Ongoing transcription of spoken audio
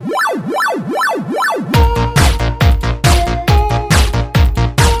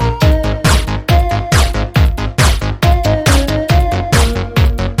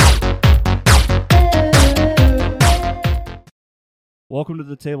Welcome to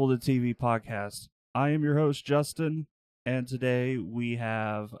the Table to TV podcast. I am your host, Justin, and today we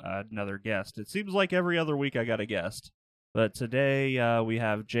have another guest. It seems like every other week I got a guest, but today we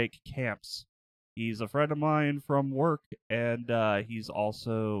have Jake Kamps. He's a friend of mine from work, and he's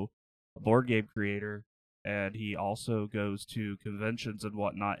also a board game creator, and he also goes to conventions and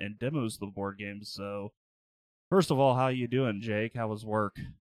whatnot and demos the board games. So, first of all, how you doing, Jake? How was work?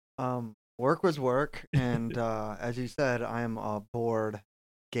 Work was work, and as you said, I'm a board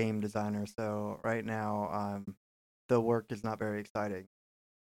game designer. So right now, the work is not very exciting.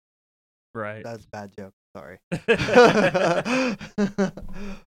 Right. That's a bad joke. Sorry.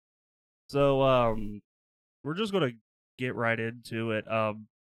 So, we're just gonna get right into it.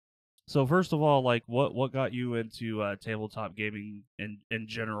 So first of all, like, what got you into tabletop gaming in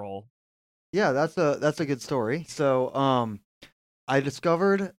general? Yeah, that's a good story. So I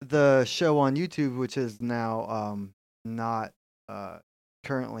discovered the show on YouTube, which is now not uh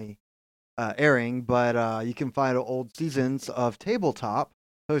currently airing, but you can find old seasons of Tabletop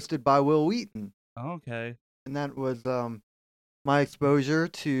hosted by Will Wheaton, Okay. and that was my exposure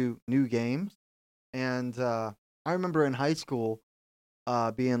to new games. And I remember in high school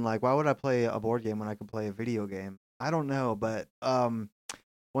being like, why would I play a board game when I could play a video game? I don't know, but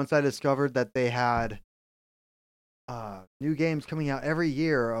once I discovered that they had new games coming out every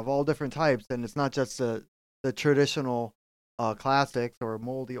year of all different types, and it's not just the traditional classics or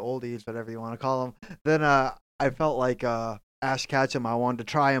moldy oldies, whatever you want to call them, then I felt like Ash Ketchum. I wanted to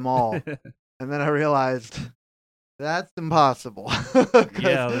try them all, and then I realized that's impossible. 'Cause-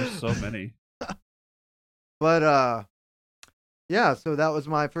 Yeah, there's so many. but yeah, so that was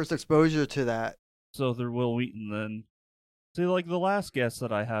my first exposure to that. So they're Will Wheaton then. See, like the last guest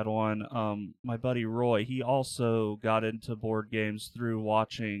that I had on, my buddy Roy, he also got into board games through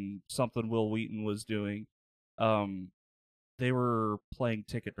watching something Will Wheaton was doing. Um, they were playing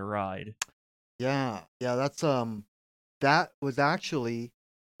Ticket to Ride. Yeah, that was actually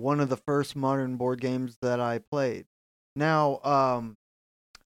one of the first modern board games that I played. Now,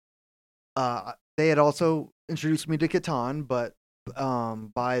 they had also introduced me to Catan, but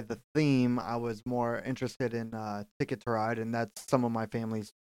by the theme, I was more interested in Ticket to Ride, and that's some of my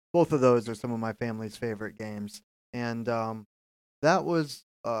family's. Both of those are some of my family's favorite games, and that's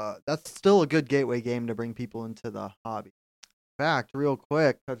still a good gateway game to bring people into the hobby. In fact, real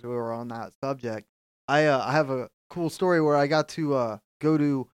quick, because we were on that subject, I have a cool story where I got to go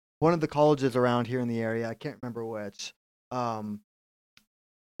to one of the colleges around here in the area. I can't remember which. Um,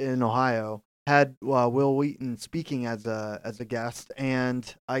 in Ohio had Will Wheaton speaking as a guest,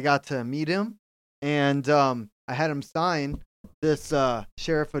 and I got to meet him, and I had him sign this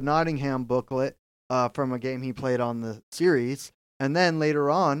Sheriff of Nottingham booklet from a game he played on the series, and then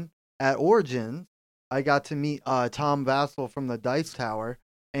later on at Origins, I got to meet Tom Vassell from the Dice Tower,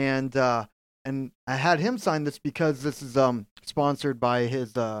 and I had him sign this because this is sponsored by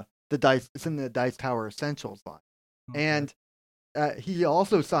his the Dice. It's in the Dice Tower Essentials line, Okay. and he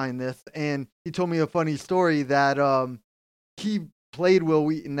also signed this, and he told me a funny story that he played Will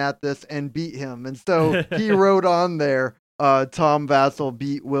Wheaton at this and beat him, and so he wrote on there, Tom Vassell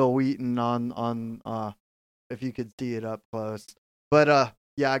beat Will Wheaton on if you could see it up close. But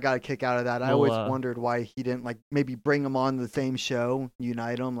yeah, I got a kick out of that. I Well, always wondered why he didn't like maybe bring him on the same show,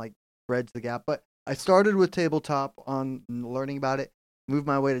 unite them, like bridge the gap. But I started with tabletop on learning about it, moved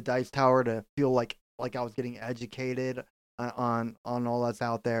my way to Dice Tower to feel like I was getting educated on all that's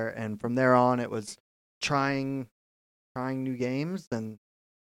out there, and from there on, it was trying new games,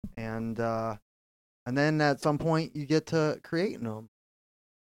 and uh, and then at some point you get to creating them.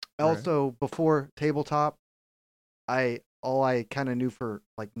 right. Also, before tabletop, I all I kind of knew for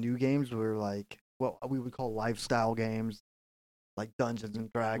like new games were like what we would call lifestyle games, like Dungeons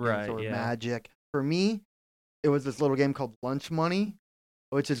and Dragons Right, or yeah. Magic. For me, it was this little game called Lunch Money,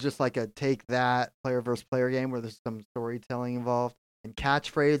 which is just like a take that player versus player game where there's some storytelling involved. And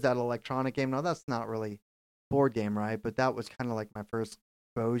Catchphrase, that electronic game. Now that's not really board game, right? But that was kind of like my first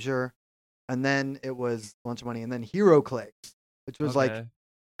exposure. And then it was Lunch Money, and then Hero Clicks, which was like Okay.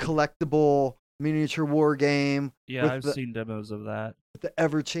 collectible miniature war game Yeah, with I've seen demos of that. the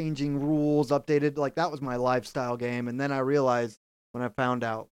ever changing rules updated. Like that was my lifestyle game. And then I realized when I found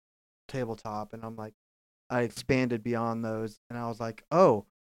out tabletop, and I'm like, I expanded beyond those, and I was like, oh,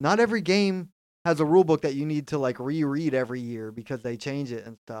 not every game has a rule book that you need to like reread every year because they change it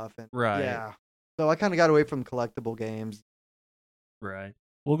and stuff. And Right, yeah, so I kind of got away from collectible games. right.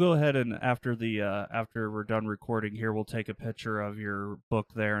 We'll go ahead and after we're done recording here, we'll take a picture of your book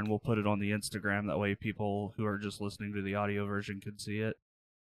there and we'll put it on the Instagram. That way, people who are just listening to the audio version can see it.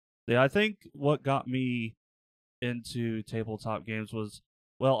 Yeah, I think what got me into tabletop games was,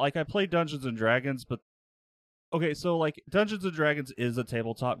 well, like I played Dungeons and Dragons, but okay, so like Dungeons and Dragons is a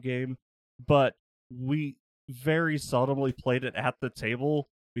tabletop game, but we very seldomly played it at the table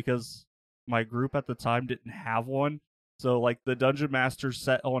because my group at the time didn't have one. So like the dungeon master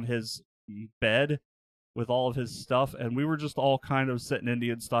sat on his bed with all of his stuff, and we were just all kind of sitting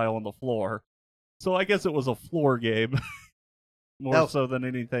Indian style on the floor. So I guess it was a floor game more so than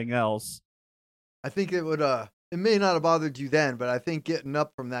anything else. I think it would it may not have bothered you then, but I think getting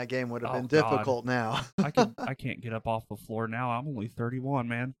up from that game would have been difficult now. I can't get up off the floor now. I'm only 31,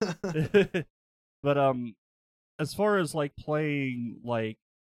 man. But as far as like playing like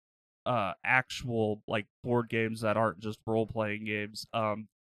actual like board games that aren't just role playing games,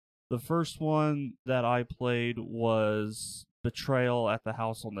 the first one that I played was Betrayal at the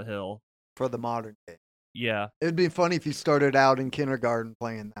House on the Hill. For the modern game. Yeah. It'd be funny if you started out in kindergarten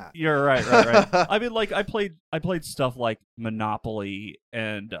playing that. You're right. I mean, like I played stuff like Monopoly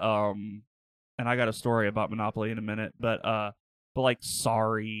and I got a story about Monopoly in a minute, but like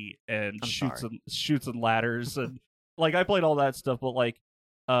Sorry and Shoots and Ladders and like I played all that stuff, but like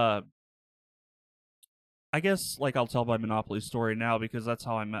I guess like I'll tell my Monopoly story now because that's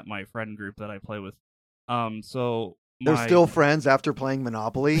how I met my friend group that I play with. So they're still friends after playing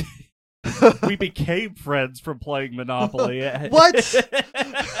Monopoly. We became friends from playing Monopoly. What?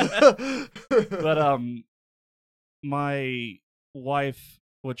 But my wife,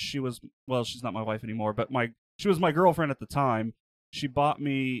 which she's not my wife anymore, but she was my girlfriend at the time. She bought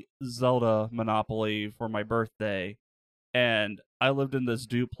me Zelda Monopoly for my birthday, and I lived in this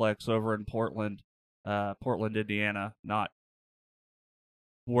duplex over in Portland, Indiana, not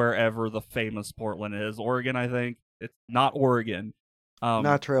wherever the famous Portland is. Oregon, I think. It's not Oregon.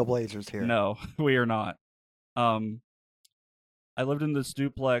 Not Trailblazers here. No, we are not. I lived in this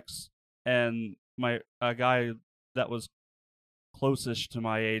duplex, and a guy that was closest to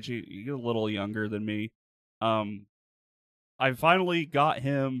my age, he's a little younger than me. I finally got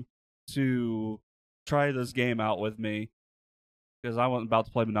him to try this game out with me because I wasn't about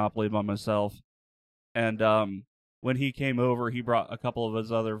to play Monopoly by myself. And when he came over, he brought a couple of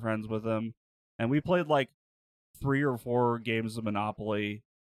his other friends with him, and we played like 3 or 4 games of Monopoly,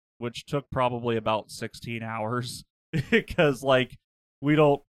 which took probably about 16 hours because like we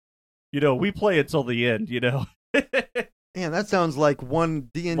don't, we play until the end, Man, that sounds like one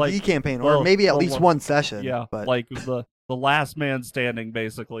D&D campaign, or maybe at least one session. Yeah, but like the last man standing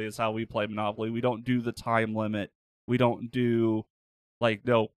basically is how we play Monopoly. We don't do the time limit. We don't do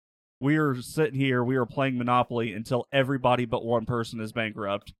we are sitting here, we are playing Monopoly until everybody but one person is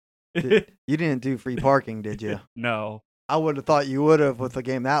bankrupt. You didn't do free parking, did you? No. I would have thought you would have with a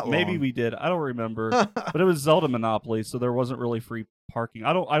game that long. Maybe we did. I don't remember. But it was Zelda Monopoly, so there wasn't really free parking.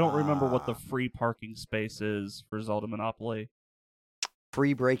 I don't remember what the free parking space is for Zelda Monopoly.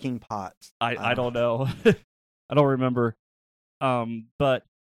 Free breaking pots. I don't know. I don't remember. But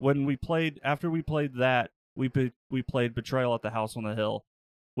after we played that, we played Betrayal at the House on the Hill,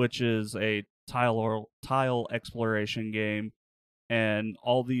 which is a tile exploration game, and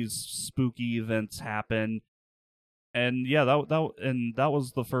all these spooky events happen. And yeah, that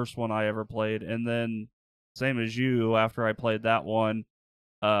was the first one I ever played. And then same as you, after I played that one,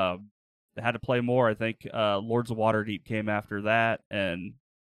 I had to play more. I think Lords of Waterdeep came after that, and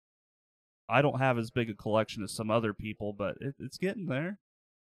I don't have as big a collection as some other people, but it's getting there.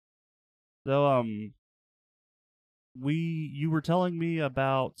 So you were telling me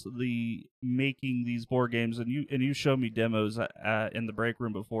about the making these board games, and you showed me demos in the break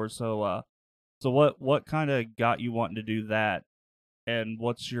room before. So what kind of got you wanting to do that, and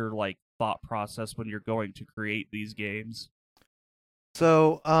what's your like thought process when you're going to create these games?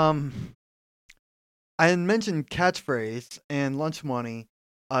 So I had mentioned Catchphrase and Lunch Money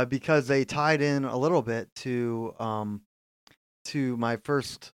because they tied in a little bit to my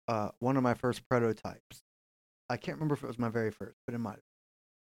first one of my first prototypes. I can't remember if it was my very first, but it might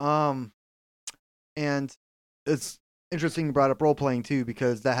have. And it's interesting you brought up role playing too,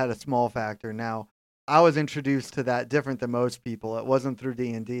 because that had a small factor. Now, I was introduced to that different than most people. It wasn't through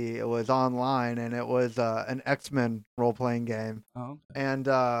D&D. It was online, and it was an X-Men role playing game. Oh, okay. And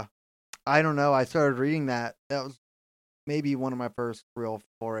I don't know. I started reading that. That was maybe one of my first real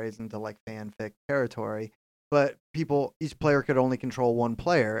forays into like fanfic territory. But each player could only control one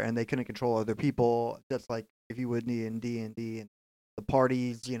player, and they couldn't control other people. Just like if you would in D&D, and the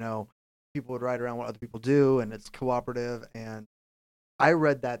parties, people would write around what other people do, and it's cooperative. And I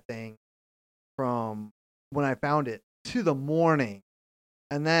read that thing from when I found it to the morning,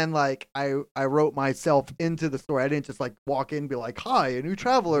 and then like I wrote myself into the story. I didn't just like walk in and be like, "Hi, a new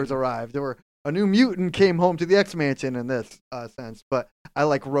traveler's arrived," or a new mutant came home to the X Mansion in this sense. But I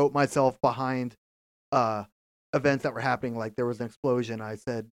like wrote myself behind uh events that were happening. Like there was an explosion. I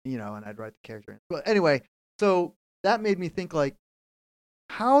said, and I'd write the character in. But anyway, so that made me think like,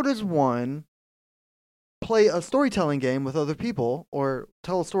 how does one play a storytelling game with other people or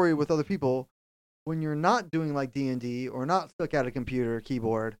tell a story with other people when you're not doing like D&D or not stuck at a computer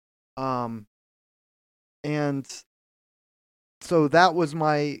keyboard? Um, and so that was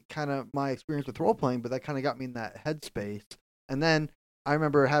my experience with role playing, but that kind of got me in that headspace. And then I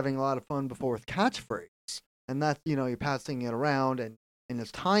remember having a lot of fun before with catchphrase, and that's you're passing it around and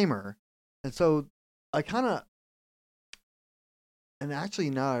it's timer, and so I kind of and actually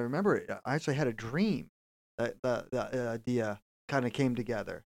now I remember it, I actually had a dream that the idea kind of came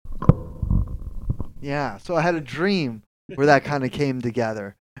together. Yeah, so I had a dream where that kind of came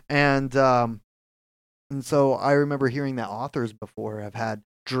together, and so I remember hearing that authors before have had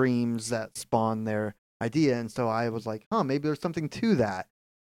dreams that spawn their idea. And so I was like, huh, maybe there's something to that.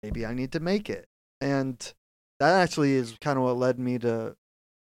 Maybe I need to make it. And that actually is kind of what led me to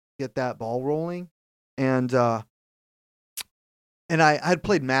get that ball rolling. And I had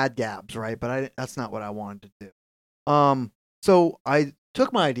played Mad Gabs, right? But that's not what I wanted to do. So I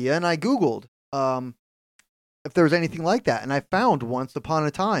took my idea and I Googled if there was anything like that. And I found Once Upon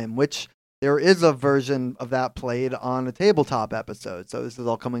a Time, which there is a version of that played on a tabletop episode. So this is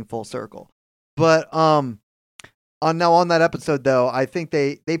all coming full circle. But on that episode though, I think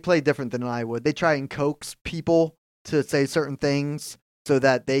they play different than I would. They try and coax people to say certain things so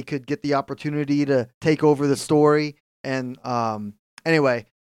that they could get the opportunity to take over the story. And anyway,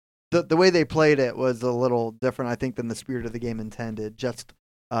 the way they played it was a little different, I think, than the spirit of the game intended. Just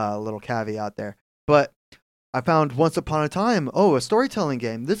a little caveat there. But I found Once Upon a Time, a storytelling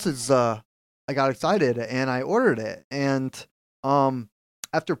game. This is I got excited and I ordered it. And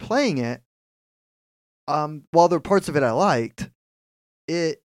after playing it, while there were parts of it I liked,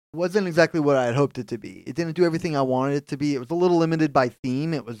 it wasn't exactly what I had hoped it to be. It didn't do everything I wanted it to be. It was a little limited by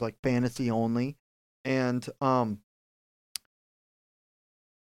theme. It was like fantasy only. And I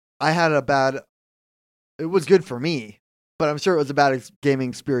had it was good for me, but I'm sure it was a bad gaming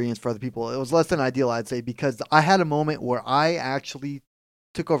experience for other people. It was less than ideal, I'd say, because I had a moment where I actually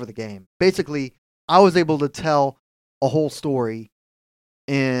took over the game. Basically, I was able to tell a whole story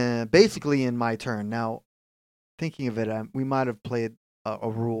basically in my turn. Now, thinking of it, we might have played a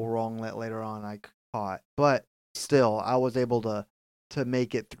rule wrong that later on I caught, but still, I was able to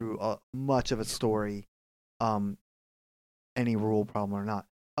make it through much of a story, any rule problem or not.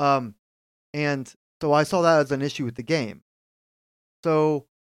 And so I saw that as an issue with the game. So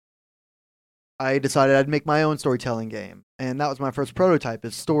I decided I'd make my own storytelling game, and that was my first prototype.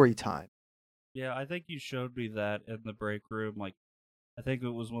 Is Story Time. Yeah, I think you showed me that in the break room. Like, I think it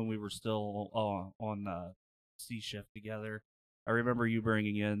was when we were still on C shift together. I remember you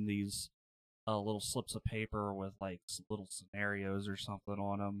bringing in these little slips of paper with like little scenarios or something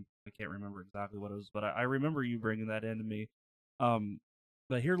on them. I can't remember exactly what it was, but I remember you bringing that into me. Um,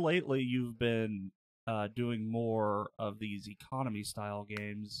 but here lately, you've been doing more of these economy style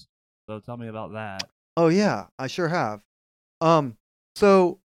games. So tell me about that. Oh yeah, I sure have.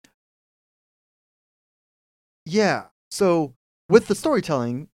 So yeah, so with the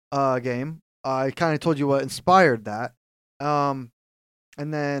storytelling game, I kind of told you what inspired that. Um,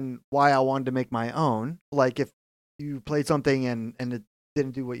 and then why I wanted to make my own. Like if you played something and it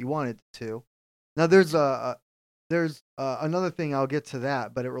didn't do what you wanted it to. Now there's another thing, I'll get to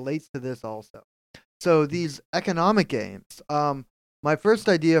that, but it relates to this also. So these economic games. My first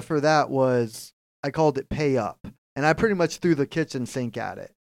idea for that was I called it Pay Up, and I pretty much threw the kitchen sink at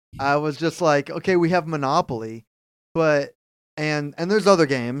it. I was just like, okay, we have Monopoly, but and there's other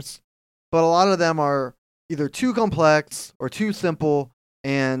games, but a lot of them are either too complex or too simple,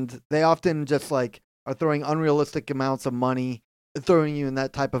 and they often just like are throwing unrealistic amounts of money, throwing you in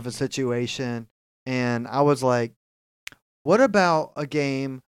that type of a situation. And I was like, what about a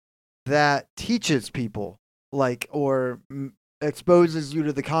game that teaches people, like, or exposes you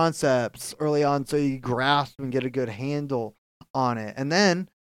to the concepts early on so you grasp and get a good handle on it? And then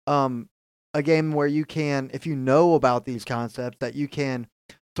a game where you can, if you know about these concepts, that you can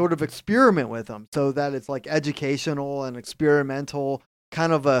sort of experiment with them so that it's like educational and experimental,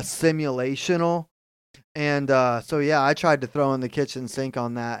 kind of a simulational. And so yeah, I tried to throw in the kitchen sink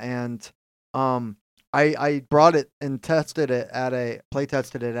on that. And I brought it and tested it at a play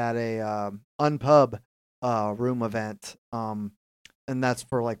tested it at a unpub room event. And that's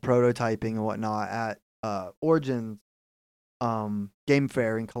for like prototyping and whatnot at Origins Game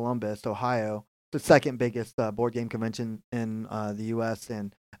Fair in Columbus, Ohio, the second biggest board game convention in the U.S.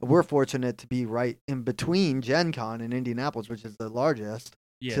 And we're fortunate to be right in between Gen Con in Indianapolis, which is the largest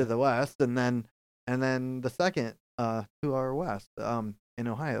to the west, and then the second to our west in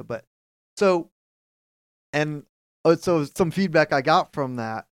Ohio. But so and so some feedback I got from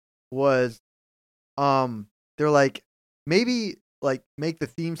that was they're like, maybe like make the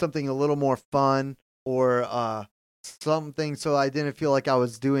theme something a little more fun, or something so I didn't feel like I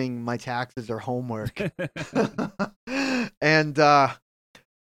was doing my taxes or homework. And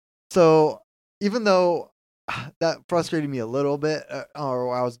so even though that frustrated me a little bit,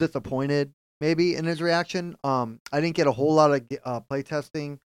 or I was disappointed maybe in his reaction, I didn't get a whole lot of play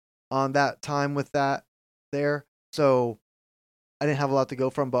testing on that time with that there. So I didn't have a lot to go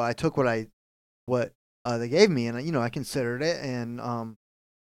from, but I took what they gave me, and I considered it, and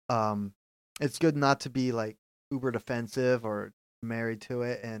it's good not to be like uber defensive or married to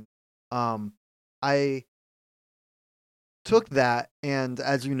it, and I took that, and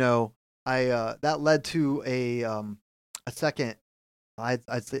as you know, I that led to a second,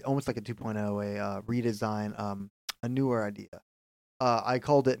 I'd say almost like a 2.0, a redesign, a newer idea. I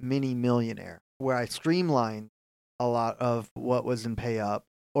called it Mini Millionaire, where I streamlined a lot of what was in Pay Up,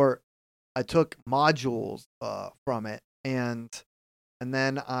 or I took modules from it, and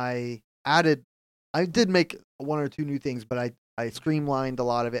then I did make one or two new things, but I streamlined a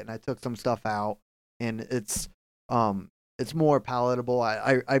lot of it, and I took some stuff out, and it's more palatable.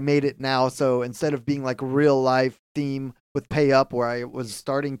 I made it now, so instead of being like real life theme with Pay Up, where I was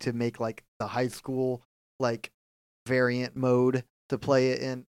starting to make like the high school like variant mode to play it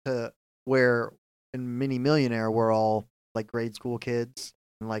in, to where in Mini Millionaire we're all like grade school kids,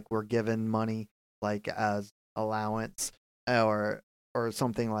 and like we're given money like as allowance, or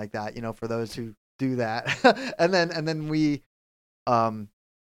something like that, for those who do that. And then we um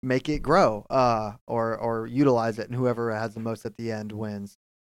make it grow, or utilize it, and whoever has the most at the end wins.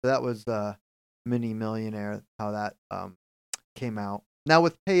 So that was Mini Millionaire, how that came out. Now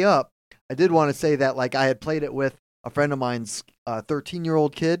with Pay Up, I did want to say that like I had played it with a friend of mine's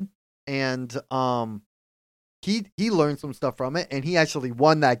 13-year-old kid, and he learned some stuff from it, and he actually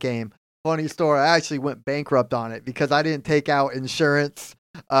won that game. Funny story, I actually went bankrupt on it because I didn't take out insurance,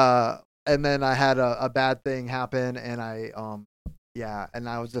 and then I had a bad thing happen, and and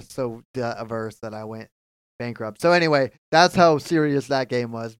I was just so averse that I went bankrupt. So anyway, that's how serious that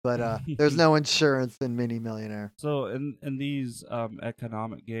game was. But there's no insurance in Mini Millionaire. So in these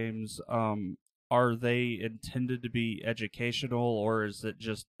economic games, are they intended to be educational, or is it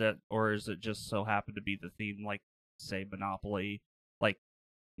just so happen to be the theme, like say Monopoly? Like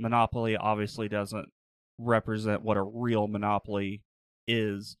Monopoly obviously doesn't represent what a real Monopoly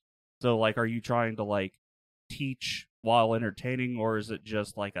is. So like, are you trying to like teach while entertaining, or is it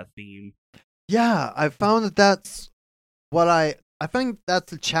just like a theme? Yeah, I found that's what I think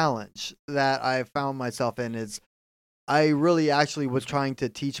that's the challenge that I found myself in, is I really actually was trying to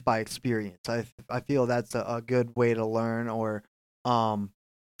teach by experience. I feel that's a good way to learn, or um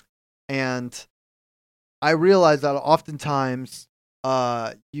and I realize that oftentimes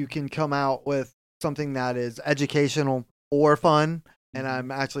you can come out with something that is educational or fun, and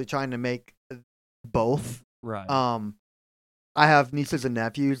I'm actually trying to make both. Right. I have nieces and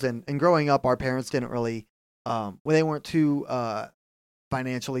nephews, and growing up, our parents didn't really, they weren't too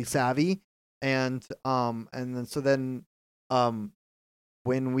financially savvy, and then um,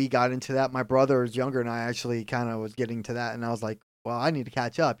 when we got into that, my brother is younger, and I actually kind of was getting to that, and I was like, well, I need to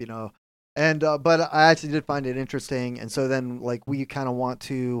catch up. And but I actually did find it interesting, and so then like we kind of want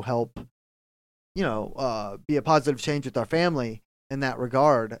to help, be a positive change with our family in that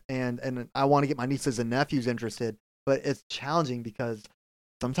regard, and I want to get my nieces and nephews interested, but it's challenging because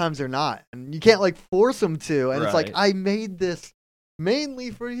sometimes they're not, and you can't like force them to, and it's like, Right. I made this mainly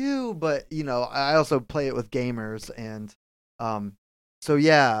for you, but I also play it with gamers, and so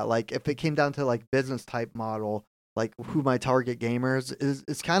yeah, like if it came down to like business type model, like who my target gamers is,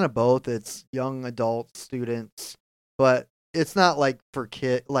 it's kind of both. It's young adults, students, but it's not like for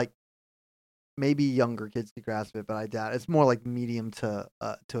like maybe younger kids to grasp it, but I doubt it's more like medium to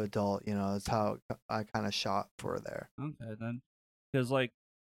adult. Is how I kind of shot for there. Okay, then, because like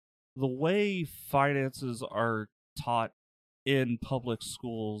the way finances are taught in public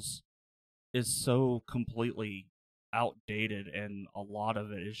schools is so completely outdated, and a lot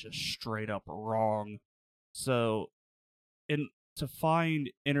of it is just straight up wrong. So, in to find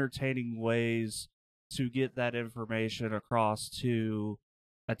entertaining ways to get that information across to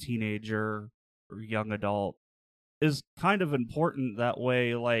a teenager or young adult is kind of important. That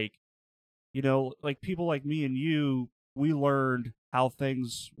way, like, like people like me and you, we learned how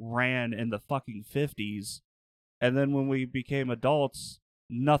things ran in the fucking 50s, and then when we became adults,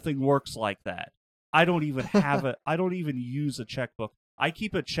 Nothing works like that. I don't even have a. I don't even use a checkbook. I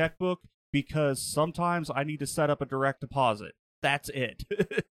keep a checkbook because sometimes I need to set up a direct deposit. That's it.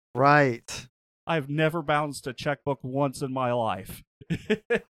 Right. I've never bounced a checkbook once in my life.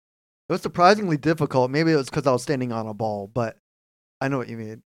 It was surprisingly difficult. Maybe it was because I was standing on a ball, but I know what you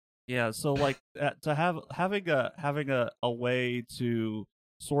mean. Yeah, so like to having a way to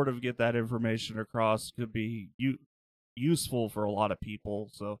sort of get that information across could be useful for a lot of people.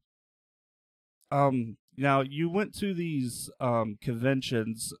 So now you went to these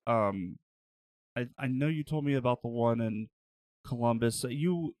conventions. I know you told me about the one in Columbus.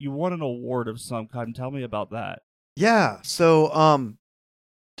 You won an award of some kind. Tell me about that. Yeah. So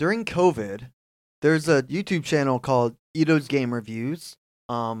during COVID, there's a YouTube channel called Ito's Game Reviews,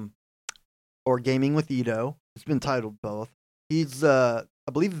 um, or Gaming with Ito. It's been titled both. He's I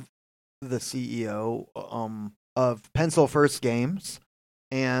believe the CEO of Pencil First Games,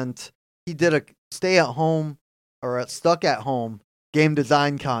 and he did a stay at home or a stuck at home game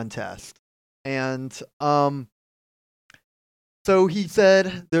design contest. And so he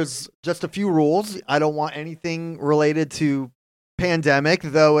said there's just a few rules. I don't want anything related to pandemic,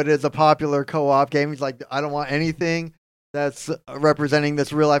 though it is a popular co-op game. He's like, I don't want anything that's representing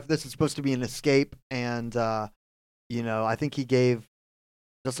this real life. This is supposed to be an escape, and I think he gave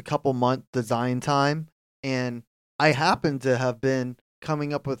just a couple month design time, and I happen to have been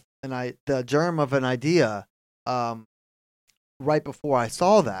coming up with the germ of an idea um, right before I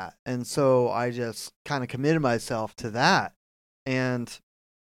saw that, and so I just kind of committed myself to that, and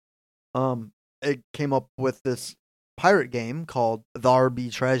it came up with this pirate game called Thar Be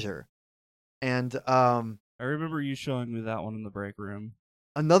Treasure, and I remember you showing me that one in the break room.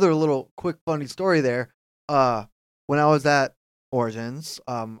 another little quick funny story there. When I was at Origins,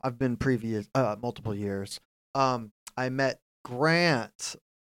 I've been previous multiple years. I met Grant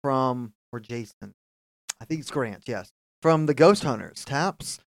or Jason. I think it's Grant, yes, from the Ghost Hunters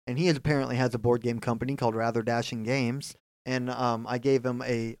Taps, and he apparently has a board game company called Rather Dashing Games. And I gave him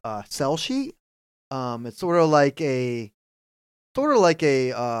a sell sheet. It's sort of like a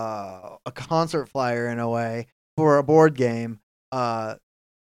concert flyer in a way for a board game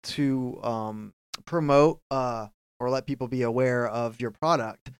to promote or let people be aware of your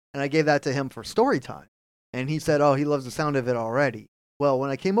product. And I gave that to him for story time. And he said, oh, he loves the sound of it already. Well, when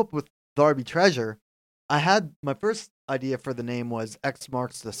I came up with Darby Treasure, I had my first idea for the name was X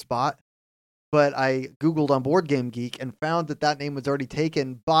Marks the Spot. But I Googled on Board Game Geek and found that name was already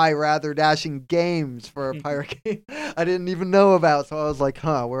taken by Rather Dashing Games for a pirate game I didn't even know about. So I was like,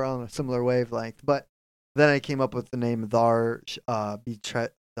 we're on a similar wavelength. But then I came up with the name Thar Be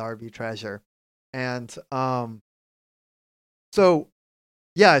Treasure. And so,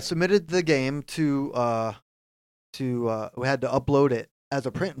 yeah, I submitted the game we had to upload it as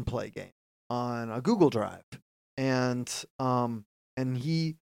a print and play game on a Google Drive. And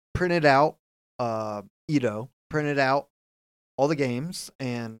he printed out Ito printed out all the games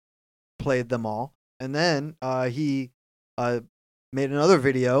and played them all, and then he made another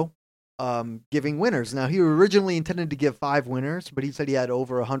video giving winners. Now he originally intended to give 5 winners, but he said he had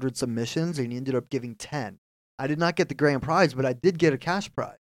over 100 submissions, and he ended up giving 10. I did not get the grand prize, but I did get a cash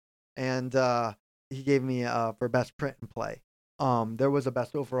prize, and he gave me for best print and play. There was a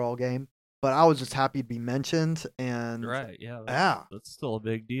best overall game, but I was just happy to be mentioned, and Right, yeah, yeah. that's still a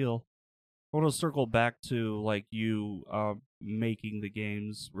big deal. I want to circle back to like you making the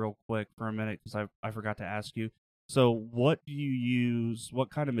games real quick for a minute because I forgot to ask you. So, what do you use?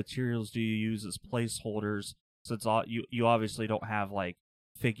 What kind of materials do you use as placeholders? Since you obviously don't have like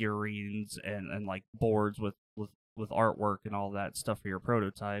figurines and like boards with artwork and all that stuff for your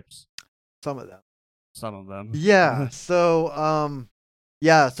prototypes. Some of them. Some of them. Yeah. So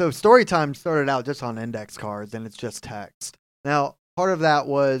story time started out just on index cards and it's just text. Now, part of that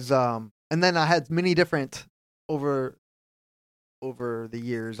was and then I had many different over the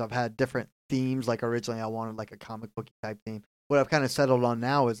years I've had different themes. Like originally I wanted like a comic book type theme. What I've kind of settled on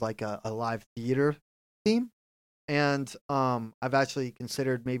now is like a live theater theme. And I've actually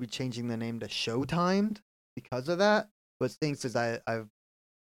considered maybe changing the name to Showtimed because of that. But things is I've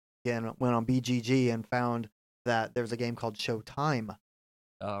again went on BGG and found that there's a game called Showtime.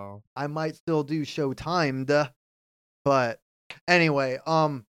 Oh. I might still do Showtimed, but anyway,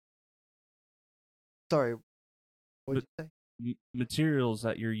 sorry, what did you say? Materials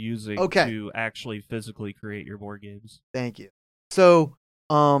that you're using Okay. to actually physically create your board games. Thank you. So,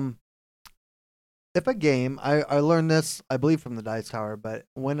 if a game, I learned this, I believe, from the Dice Tower, but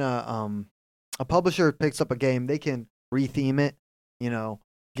when a publisher picks up a game, they can retheme it,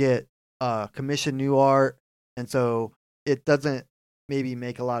 get commission new art, and so it doesn't maybe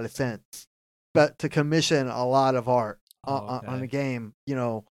make a lot of sense. But to commission a lot of art Oh, on a okay. game,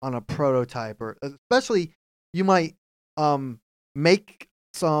 on a prototype, or especially you might make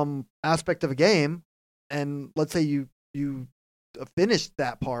some aspect of a game, and let's say you finish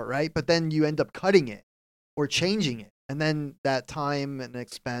that part, right? But then you end up cutting it or changing it, and then that time and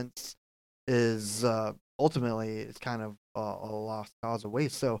expense is ultimately it's kind of a lost cause of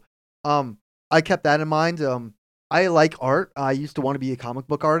waste. So, um, I kept that in mind. I like art. I used to want to be a comic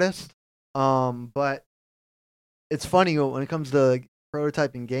book artist. But it's funny when it comes to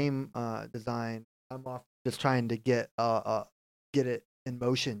prototyping game design. I'm off just trying to get it in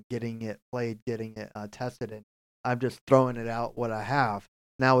motion, getting it played, getting it tested, and I'm just throwing it out what I have.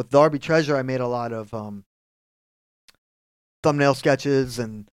 Now with Darby Treasure, I made a lot of thumbnail sketches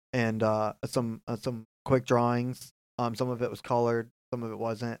and some quick drawings. Some of it was colored, some of it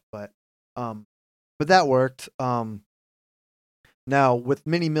wasn't, um, but that worked. Now with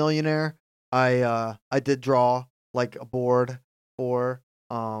Mini Millionaire, I did draw like a board for.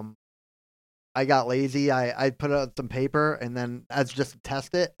 I got lazy. I put out some paper and then as just to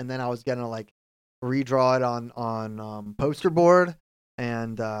test it, and then I was gonna like redraw it on poster board,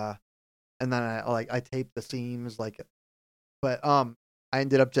 and then I taped the seams but I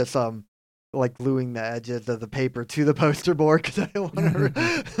ended up just like gluing the edges of the paper to the poster board because I don't want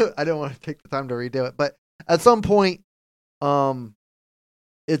to I don't want to take the time to redo it. But at some point, um,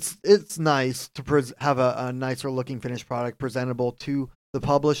 it's nice to have a nicer looking finished product presentable to the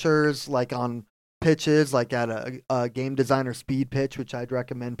publishers, like on pitches, like at a game designer speed pitch, which I'd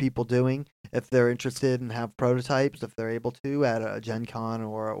recommend people doing if they're interested and have prototypes, if they're able to, at a Gen Con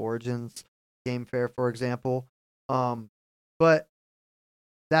or a Origins game fair, for example. But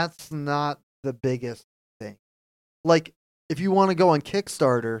that's not the biggest thing. Like if you want to go on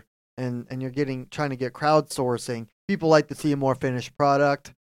Kickstarter and you're getting trying to get crowdsourcing, people like to see a more finished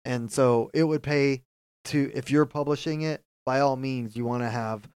product, and so it would pay to if you're publishing it. By all means, you want to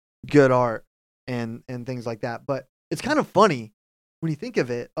have good art and things like that. But it's kind of funny when you think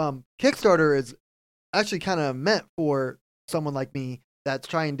of it. Kickstarter is actually kind of meant for someone like me that's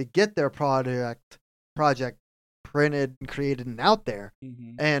trying to get their project printed and created and out there,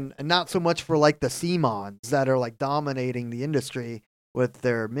 Hmm. and not so much for like the CMONs that are like dominating the industry with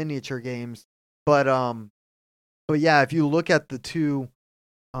their miniature games. But but yeah, if you look at the two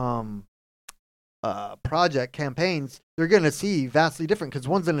um project campaigns, they're going to see vastly different because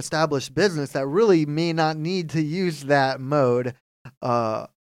one's an established business that really may not need to use that mode uh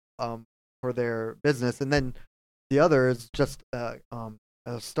um for their business, and then the other is just a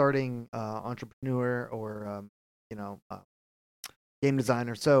starting entrepreneur or you know uh, game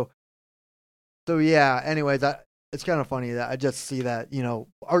designer. So yeah. Anyways, it's kind of funny that I just see that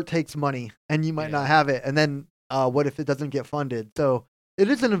art takes money and you might not Yeah. have it, and then what if it doesn't get funded? So it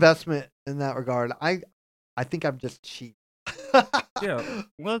is an investment in that regard. I think I'm just cheap. Yeah.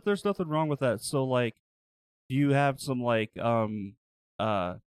 Well, there's nothing wrong with that. So, like, do you have some like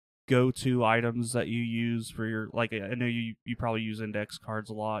uh go-to items that you use for your like? I know you probably use index cards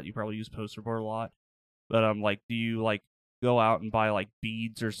a lot. You probably use poster board a lot. But like, do you like go out and buy like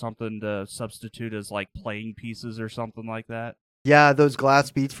beads or something to substitute as like playing pieces or something like that? Yeah, those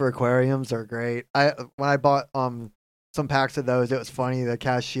glass beads for aquariums are great. I When I bought some packs of those, it was funny. The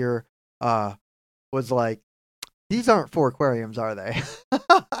cashier uh was like, "These aren't for aquariums, are they?"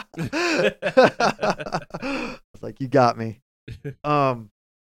 I was like, "You got me." Um,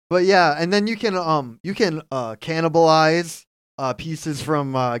 but yeah, and then you can cannibalize pieces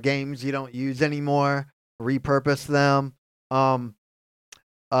from games you don't use anymore, repurpose them. Um,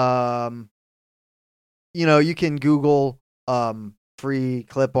 um, you can Google free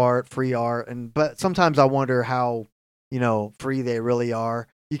clip art, free art, but sometimes I wonder how free they really are.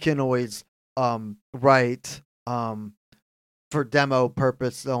 You can always write for demo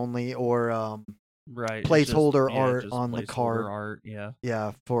purpose only, or Right. It's just placeholder yeah, art just on the placeholder card. art. Yeah.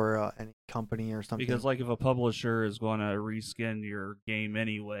 Yeah, for any company or Because something. like if a publisher is going to reskin your game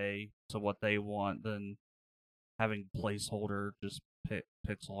anyway to what they want, then having placeholder just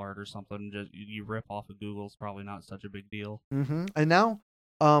pixel art or something just you rip off of Google is probably not such a big deal. And now,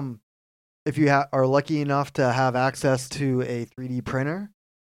 um, if you are lucky enough to have access to a 3D printer,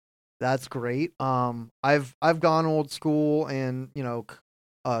 that's great. I've gone old school and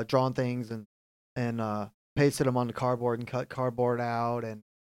drawn things and pasted them onto cardboard and cut cardboard out, and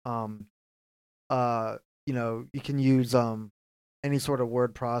um you can use any sort of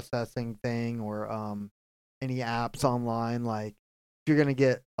word processing thing, or any apps online. Like if you're gonna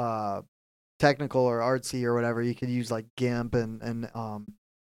get technical or artsy or whatever, you could use like GIMP and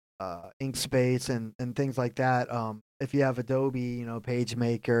Inkspace and things like that. if you have Adobe,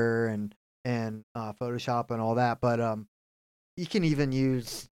 PageMaker and Photoshop and all that. But you can even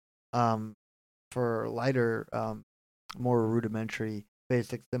use for lighter, more rudimentary,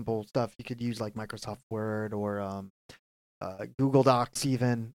 basic, simple stuff. You could use like Microsoft Word or Google Docs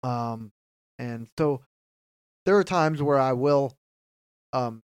even. And so there are times where I will,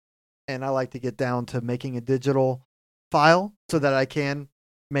 um, and I like to get down to making a digital file so that I can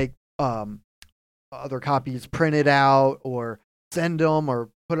make other copies, print it out or send them or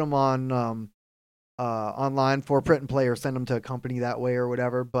put them on online for print and play or send them to a company that way or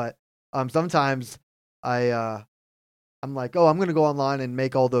whatever. But sometimes I I'm like, oh, I'm gonna go online and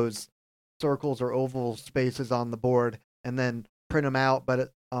make all those circles or oval spaces on the board and then print them out.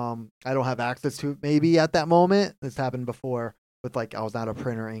 But I don't have access to it maybe at that moment. This happened before with like I was out of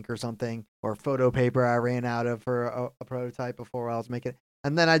printer ink or something or photo paper I ran out of for a prototype before I was making it.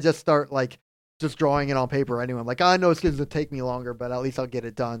 And then I just start like just drawing it on paper anyway. I'm like, I know it's going to take me longer, but at least I'll get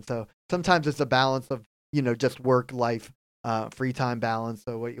it done. So sometimes it's a balance of, just work life, free time balance.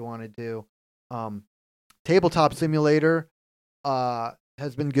 So what you want to do. Tabletop Simulator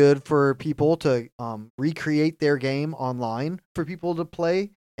has been good for people to recreate their game online for people to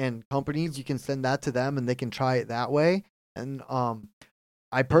play, and companies, you can send that to them and they can try it that way. And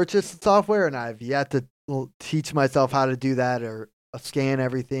I purchased the software and I've yet to teach myself how to do that or scan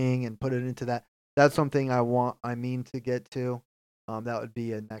everything and put it into that. That's something I mean to get to. That would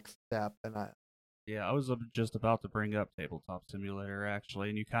be a next step. And Yeah, I was just about to bring up Tabletop Simulator actually,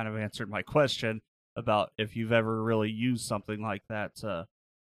 and you kind of answered my question about if you've ever really used something like that to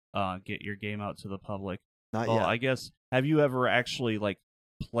get your game out to the public. not Well, yet. I guess have you ever actually like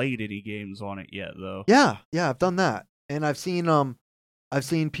played any games on it yet though? Yeah, I've done that. And I've seen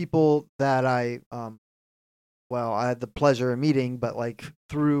people that well, I had the pleasure of meeting, but like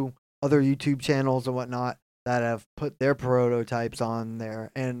through other YouTube channels and whatnot that have put their prototypes on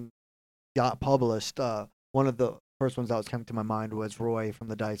there and got published. One of the first ones that was coming to my mind was Roy from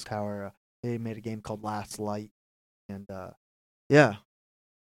the Dice Tower. They made a game called Last Light, and yeah,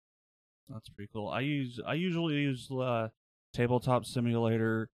 That's pretty cool. I usually use Tabletop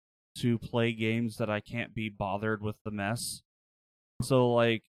Simulator to play games that I can't be bothered with the mess. So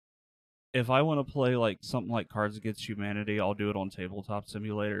like if I want to play like something like Cards Against Humanity, I'll do it on Tabletop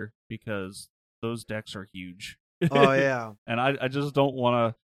Simulator because those decks are huge. oh yeah, And I just don't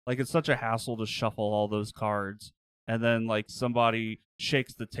want to, like, it's such a hassle to shuffle all those cards. And then, like, somebody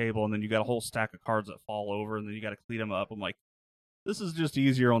shakes the table, and then you got a whole stack of cards that fall over, and then you got to clean them up. I'm like, this is just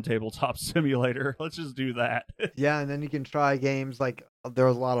easier on Tabletop Simulator. Let's just do that. yeah. And then you can try games like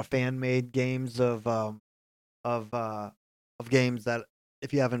there's a lot of fan made games of uh of games that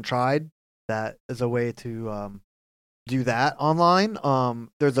if you haven't tried, that is a way to do that online.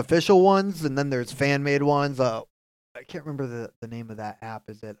 There's official ones and then there's fan made ones. I can't remember the name of that app.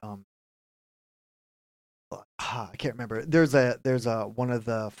 Is it I can't remember. There's a one of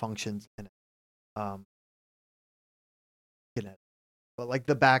the functions in it. In it. But like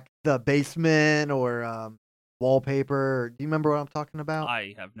the basement or wallpaper. Do you remember what I'm talking about?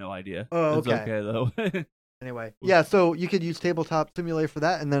 I have no idea. Oh, It's okay. okay, though. Anyway, yeah, so you could use Tabletop Simulator for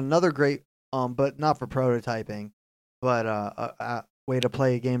that, and then another great, but not for prototyping, but a way to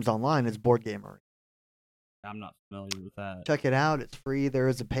play games online is Board Gamer. I'm not familiar with that. Check it out; it's free. There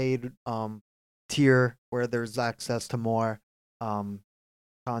is a paid tier where there's access to more um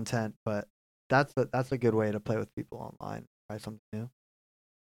content, but that's a good way to play with people online. Try something new.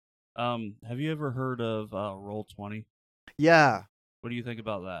 Have you ever heard of Roll20? Yeah, What do you think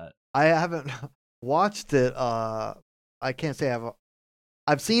about that? I haven't watched it. I can't say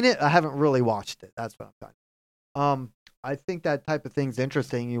I've seen it. I haven't really watched it. That's what I'm talking. I think that type of thing's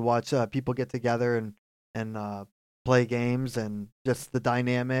interesting. You watch people get together and play games and just the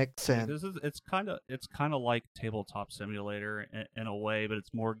dynamics Yeah, and because it's kind of like Tabletop Simulator in a way, but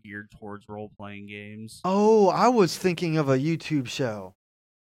it's more geared towards role playing games. oh, I was thinking of a YouTube show.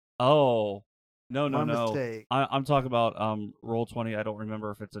 Oh, no, no, My no. mistake. I'm talking about Roll20. I don't remember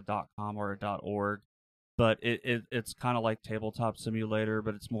if it's a .com or a .org, but it's kind of like Tabletop Simulator,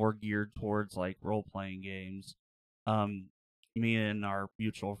 but it's more geared towards like role playing games. Um, Me and our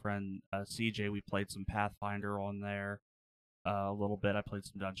mutual friend CJ, we played some Pathfinder on there a little bit. I played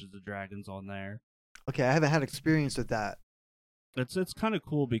some Dungeons and Dragons on there. Okay, I haven't had experience with that. It's kind of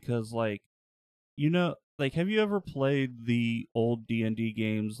cool because like have you ever played the old D&D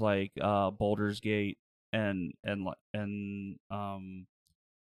games like Baldur's Gate and like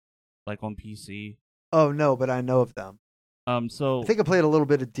on PC? Oh no, but I know of them. I So think I played a little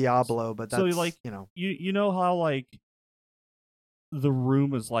bit of Diablo, but so that's like you know how like the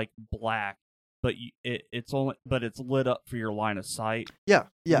room is like black but it's lit up for your line of sight. Yeah.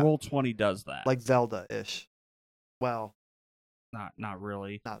 Roll20 does that. Like Zelda-ish. Well, not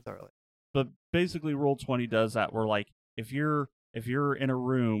really. Not thoroughly. But basically Roll20 does that where like if you're in a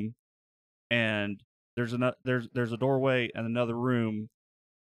room and there's a doorway and another room,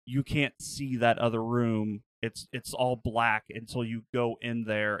 you can't see that other room. It's all black until you go in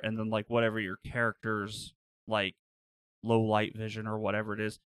there, and then like whatever your character's like low light vision or whatever it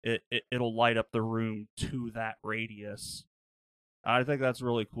is, it'll light up the room to that radius. I think that's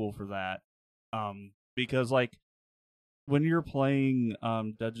really cool for that. Because like when you're playing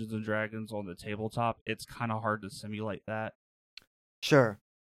Dungeons and Dragons on the tabletop, it's kind of hard to simulate that. Sure.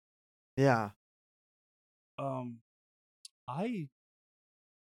 Yeah. I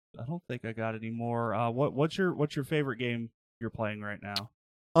don't think I got any more. What's your favorite game you're playing right now?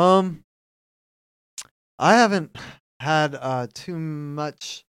 I haven't had too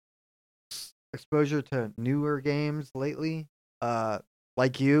much exposure to newer games lately.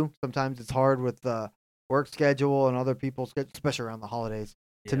 Like you, sometimes it's hard with the work schedule and other people's schedule, especially around the holidays,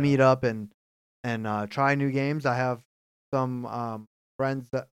 to meet up and try new games. I have some friends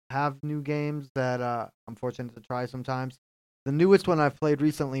that have new games that I'm fortunate to try sometimes. The newest one I've played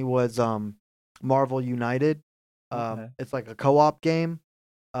recently was Marvel United. Okay. It's like a co-op game.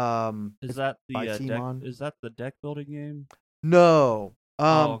 Is that by the Simon. is that the deck building game? No.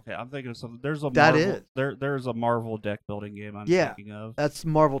 Okay. I'm thinking of something. There's a That Marvel, is. there's a Marvel deck building game I'm Yeah, thinking of. that's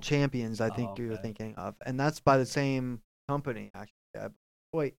Marvel Champions, I think Okay. you're thinking of. And that's by the same company, actually.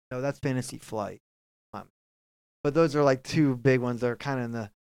 Wait, no, that's Fantasy Flight. But those are like two big ones that are kind of in the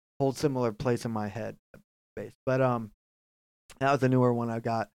whole similar place in my head base. But that was a newer one I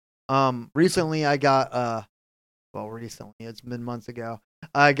got. Recently I got recently, it's been months ago.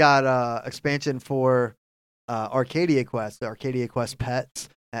 I got expansion for Arcadia Quest, the Arcadia Quest pets.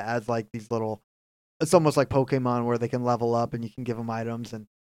 It adds like these little, it's almost like Pokemon where they can level up and you can give them items, and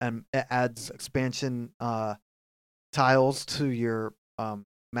it adds expansion tiles to your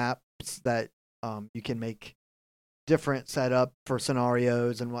maps that you can make different setup for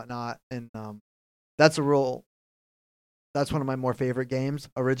scenarios and whatnot. And that's that's one of my more favorite games.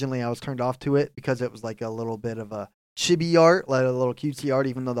 Originally I was turned off to it because it was like a little bit of a chibi art, like a little cutesy art,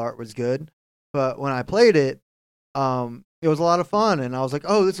 even though the art was good. But when I played it, it was a lot of fun, and I was like,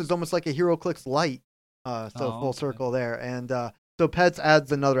 oh, this is almost like a HeroClix Lite. Full circle there. And so Pets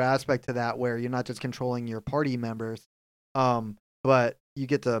adds another aspect to that where you're not just controlling your party members, but you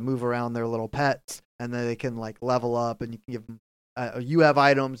get to move around their little pets, and then they can like level up, and you can give them. You have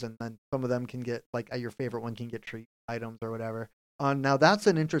items, and then some of them can get like your favorite one can get treat items or whatever. Now that's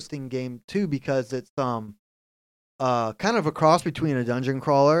an interesting game too because it's kind of a cross between a dungeon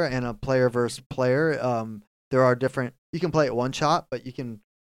crawler and a player versus player. There are different. You can play it one shot, but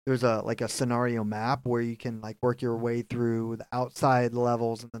there's a scenario map where you can like work your way through the outside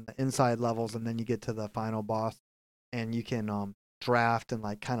levels and then the inside levels, and then you get to the final boss, and you can draft and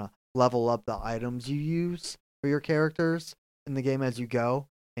like kind of level up the items you use for your characters in the game as you go.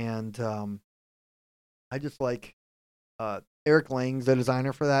 And I just like Eric Lang's the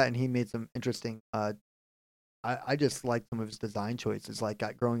designer for that, and he made some interesting. I just like some of his design choices. Like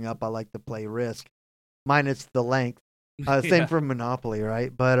growing up, I like to play Risk, minus the length. Same for Monopoly,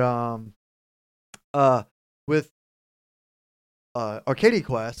 right? But with Arcadia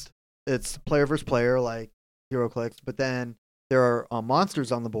Quest, it's player versus player, like HeroClix. But then there are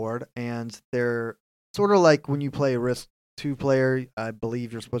monsters on the board, and they're sort of like when you play Risk 2-player. I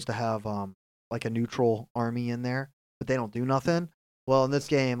believe you're supposed to have like a neutral army in there, but they don't do nothing. Well, in this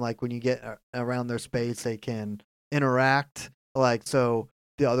game, like when you get around their space, they can interact. Like so,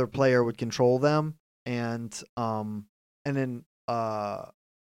 the other player would control them, and then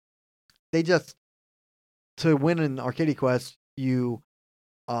they just to win an Arcadia Quest, you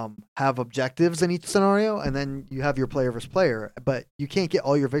have objectives in each scenario, and then you have your player versus player. But you can't get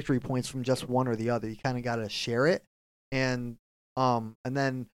all your victory points from just one or the other. You kind of got to share it, and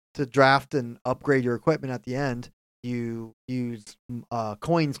then to draft and upgrade your equipment at the end, you use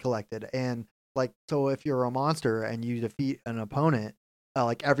coins collected. And like so, if you're a monster and you defeat an opponent,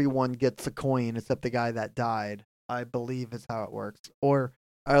 like everyone gets a coin except the guy that died. I believe is how it works, or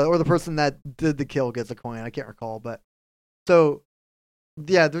the person that did the kill gets a coin. I can't recall, but so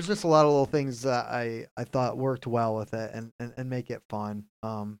yeah, there's just a lot of little things that I thought worked well with it and make it fun.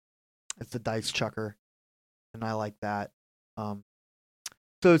 It's a dice chucker, and I like that.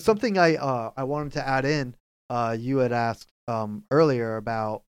 So something I wanted to add in. You had asked earlier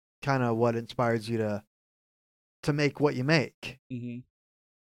about kind of what inspires you to make what you make. Mm-hmm.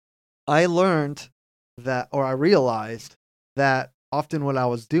 I learned that, or I realized that often what I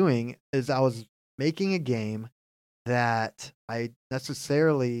was doing is I was making a game that I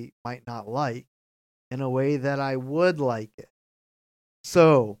necessarily might not like in a way that I would like it.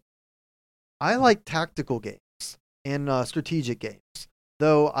 So I like tactical games and strategic games.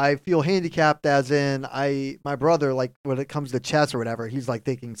 Though I feel handicapped, as in my brother, like when it comes to chess or whatever, he's like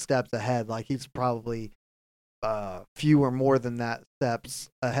thinking steps ahead. Like he's probably few or more than that steps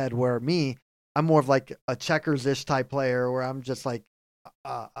ahead. Where me, I'm more of like a checkers ish type player, where I'm just like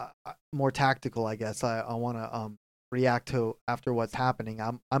more tactical, I guess. I want to react to after what's happening.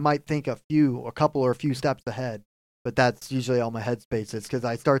 I might think a couple or a few steps ahead, but that's usually all my headspace is because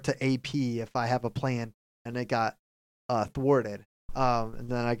I start to AP if I have a plan and it got thwarted. And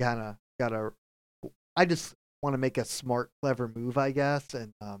then I kind of gotta. I just want to make a smart, clever move, I guess,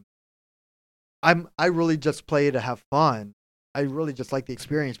 and I really just play to have fun. I really just like the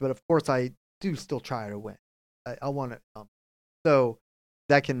experience, but of course I do still try to win. I want it, so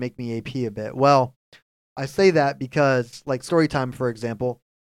that can make me AP a bit. Well, I say that because, like story time, for example,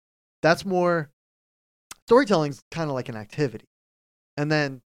 that's more storytelling's kind of like an activity, and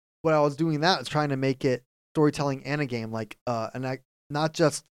then what I was doing that is trying to make it storytelling and a game, like not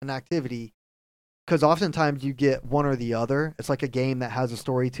just an activity, because oftentimes you get one or the other. It's like a game that has a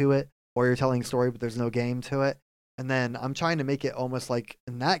story to it, or you're telling a story but there's no game to it. And then I'm trying to make it almost like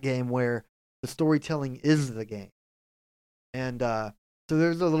in that game where the storytelling is the game. And so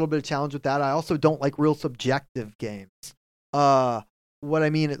there's a little bit of challenge with that. I also don't like real subjective games. What I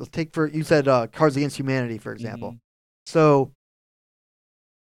mean, take for you said Cards Against Humanity, for example. So,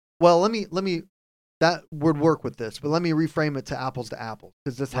 well, let me that would work with this, but let me reframe it to apples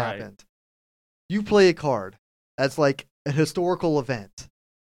because this happened. You play a card that's like a historical event.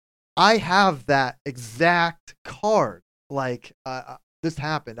 I have that exact card. Like this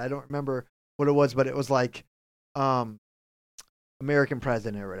happened. I don't remember what it was, but it was like American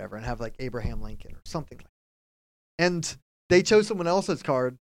president or whatever, and have like Abraham Lincoln or something like that. And they chose someone else's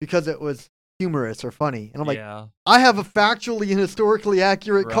card because it was humorous or funny. And I'm like, I have a factually and historically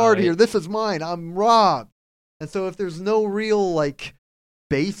accurate card here. This is mine. I'm robbed. And so if there's no real like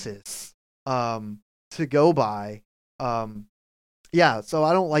basis to go by, so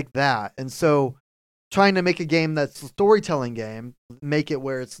I don't like that. And so trying to make a game that's a storytelling game, make it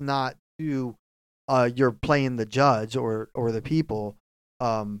where it's not too you're playing the judge or the people,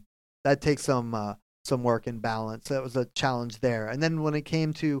 that takes some work and balance. That was a challenge there. And then when it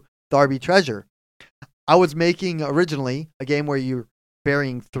came to Darby Treasure, I was making originally a game where you're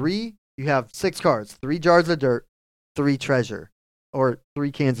burying you have 6 cards, 3 jars of dirt, 3 treasure, or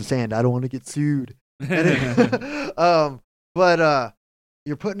 3 cans of sand. I don't want to get sued. But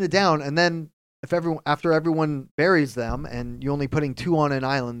you're putting it down, and then after everyone buries them, and you're only putting 2 on an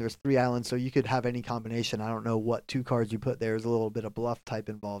island, there's 3 islands, so you could have any combination. I don't know what 2 cards you put there. There's a little bit of bluff type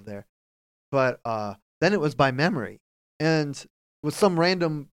involved there. But then it was by memory, and with some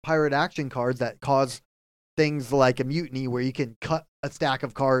random pirate action cards that cause things like a mutiny where you can cut a stack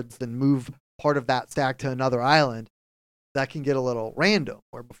of cards and move part of that stack to another island, that can get a little random,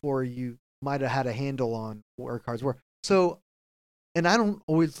 where before you might have had a handle on where cards were. So, and I don't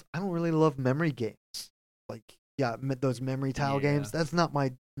really love memory games. Like, those memory tile games, that's not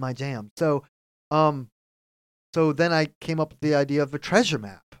my jam. So, so then I came up with the idea of a treasure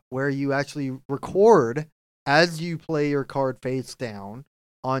map where you actually record as you play your card face down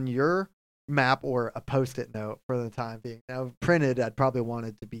on your map, or a post-it note for the time being. Now, printed, I'd probably want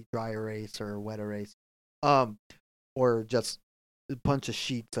it to be dry erase or wet erase, or just a bunch of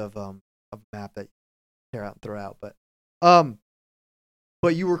sheets of a map that you tear out and throw out.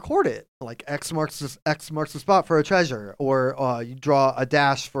 But you record it, like X marks the spot for a treasure, or you draw a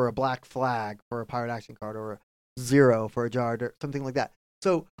dash for a black flag for a pirate action card, or a 0 for a jar, or something like that.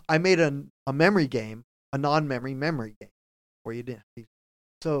 So I made a memory game, a non-memory memory game, where you didn't.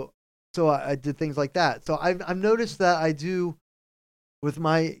 So I did things like that. So I've noticed that I do with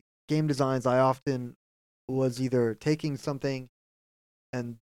my game designs. I often was either taking something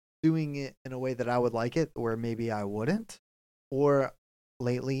and doing it in a way that I would like it, or maybe I wouldn't. Or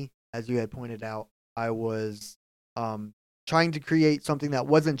lately, as you had pointed out, I was trying to create something that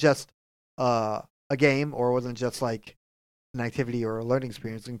wasn't just a game, or wasn't just like an activity or a learning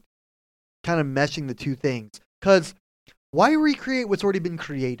experience, and kind of meshing the two things. Because why recreate what's already been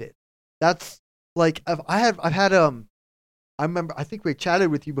created? That's like I've had I remember, I think we chatted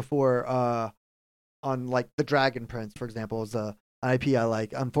with you before on like the Dragon Prince, for example, is a IP I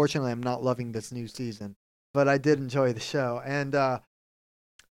like. Unfortunately, I'm not loving this new season, but I did enjoy the show. And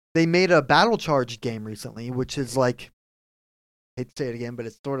they made a Battle Charge game recently, which is like, I hate to say it again, but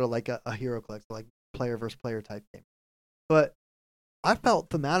it's sort of like a Hero Click, like player versus player type game. But I felt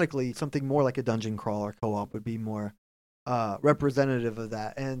thematically something more like a dungeon crawler co-op would be more representative of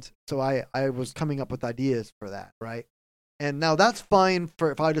that. And so I was coming up with ideas for that, right? And now that's fine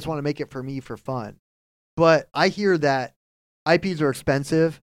for if I just want to make it for me for fun. But I hear that IPs are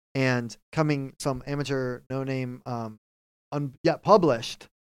expensive and coming some amateur no name published,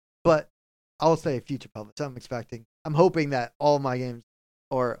 but I'll say future published. I'm hoping that all my games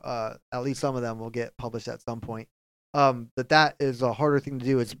or at least some of them will get published at some point. That is a harder thing to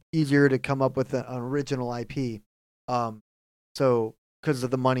do. It's easier to come up with an original IP. So because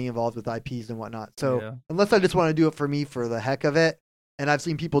of the money involved with IPs and whatnot. So Yeah. unless I just want to do it for me for the heck of it, and I've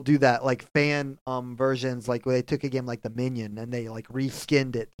seen people do that, like fan versions, like where they took a game like the Minion and they like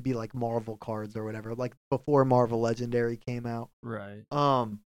reskinned it to be like Marvel cards or whatever, like before Marvel Legendary came out. Right.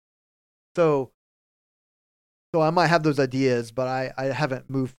 So I might have those ideas, but I haven't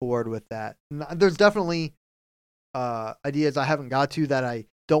moved forward with that. And there's definitely ideas I haven't got to that I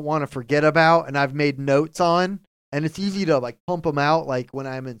don't want to forget about, and I've made notes on. And it's easy to like pump them out like when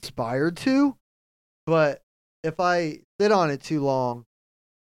I'm inspired to, but if I sit on it too long,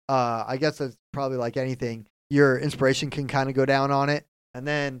 I guess it's probably like anything. Your inspiration can kind of go down on it, and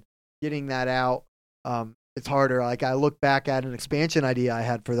then getting that out, it's harder. Like I look back at an expansion idea I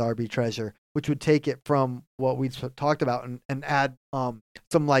had for the RB Treasure, which would take it from what we talked about and add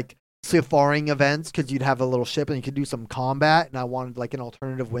some like safaring events because you'd have a little ship and you could do some combat. And I wanted like an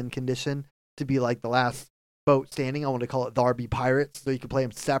alternative win condition to be like the last boat standing. I wanted to call it the RB Pirates, so you could play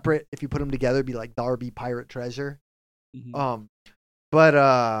them separate. If you put them together, it'd be like the RB Pirate Treasure. Mm-hmm.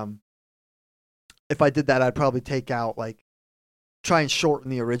 But if I did that, I'd probably take out like try and shorten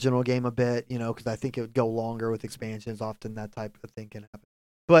the original game a bit, because I think it would go longer with expansions. Often that type of thing can happen.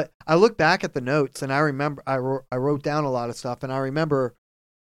 But I look back at the notes and I remember I wrote down a lot of stuff and I remember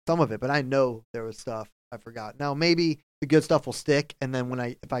some of it, but I know there was stuff I forgot. Now maybe the good stuff will stick, and then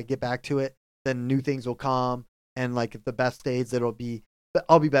if I get back to it, then new things will come, and like if the best stays, I'll be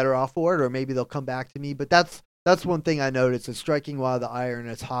better off for it, or maybe they'll come back to me. But that's one thing I noticed is striking while the iron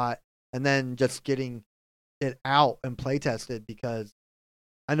is hot, and then just getting it out and play tested, because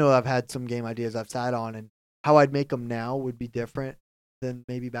I know I've had some game ideas I've sat on, and how I'd make them now would be different than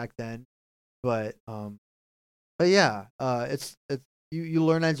maybe back then. But yeah, it's you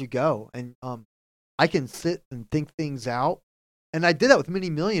learn as you go, and I can sit and think things out, and I did that with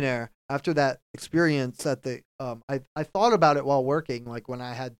Mini Millionaire after that experience at the I thought about it while working, like when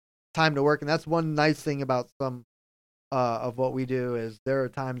I had time to work, and that's one nice thing about some of what we do is there are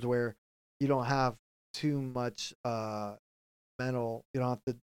times where you don't have too much mental, you don't have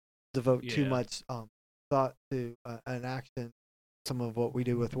to devote too Yeah. much thought to an action. Some of what we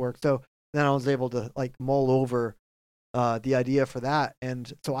do with work, so then I was able to like mull over the idea for that,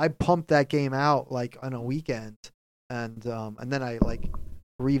 and so I pumped that game out like on a weekend, and then I like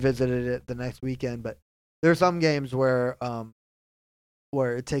revisited it the next weekend. But there's some games where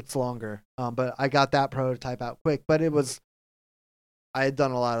it takes longer, but I got that prototype out quick. But I had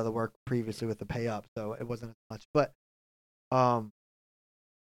done a lot of the work previously with the pay up, so it wasn't as much. But um,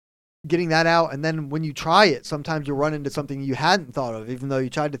 getting that out, and then when you try it, sometimes you'll run into something you hadn't thought of, even though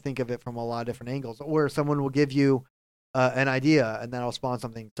you tried to think of it from a lot of different angles, or someone will give you an idea and then I'll spawn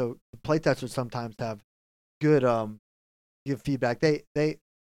something. So the playtesters sometimes have good give feedback. I'm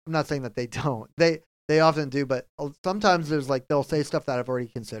not saying that they don't. They often do, but sometimes there's like they'll say stuff that I've already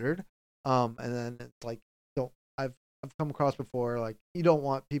considered. And then it's like don't I've come across before, like you don't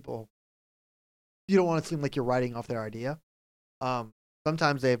want to seem like you're writing off their idea.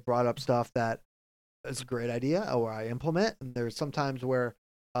 Sometimes they've brought up stuff that is a great idea or I implement, and there's sometimes where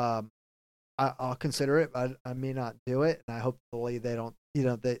I'll consider it. I may not do it, and I hopefully they don't.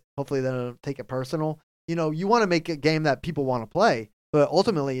 Hopefully they don't take it personal. You want to make a game that people want to play, but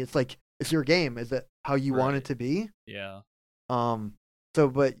ultimately it's like it's your game. Is it how you want it Right. to be? Yeah.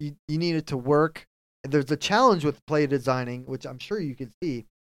 But you need it to work. There's a challenge with play designing, which I'm sure you can see.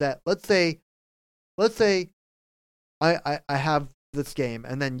 That let's say I have this game,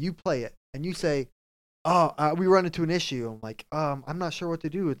 and then you play it, and you say, "Oh, we run into an issue." I'm like, I'm not sure what to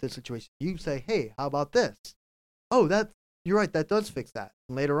do with this situation. You say, "Hey, how about this?" Oh, you're right. That does fix that.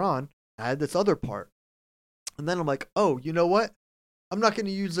 And later on, I had this other part, and then I'm like, "Oh, you know what? I'm not going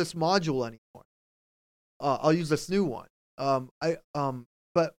to use this module anymore. I'll use this new one."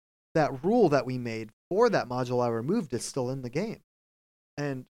 But that rule that we made for that module I removed is still in the game,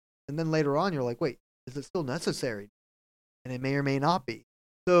 and and then later on, you're like, "Wait, is it still necessary?" And it may or may not be.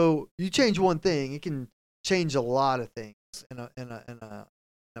 So you change one thing, it can change a lot of things in a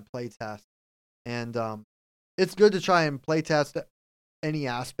play test. And it's good to try and play test any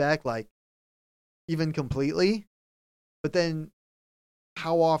aspect, like even completely. But then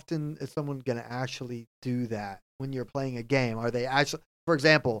how often is someone going to actually do that when you're playing a game? Are they actually, for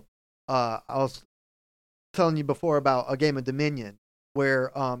example, I was telling you before about a game of Dominion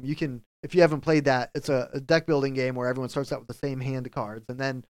where you can, if you haven't played that, it's a deck building game where everyone starts out with the same hand of cards, and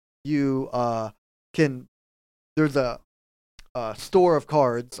then you can, there's a store of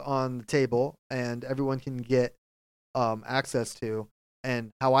cards on the table, and everyone can get access to.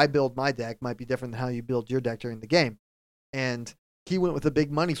 And how I build my deck might be different than how you build your deck during the game. And he went with a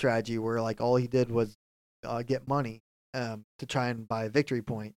big money strategy where like all he did was get money to try and buy victory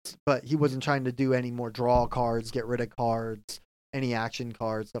points, but he wasn't trying to do any more draw cards, get rid of cards, any action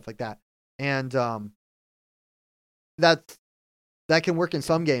cards, stuff like that. And that's that can work in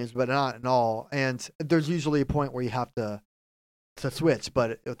some games, but not in all. And there's usually a point where you have to switch,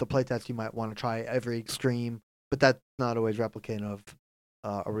 but with the playtest, you might want to try every extreme, but that's not always replicating of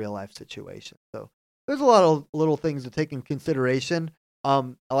a real life situation. So there's a lot of little things to take in consideration.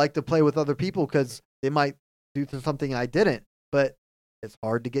 I like to play with other people because they might do something I didn't, but it's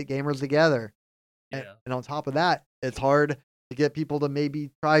hard to get gamers together. Yeah. And on top of that, it's hard to get people to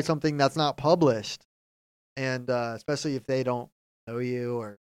maybe try something that's not published. And especially if they don't know you,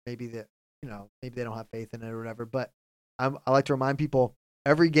 or maybe that, maybe they don't have faith in it or whatever. But I like to remind people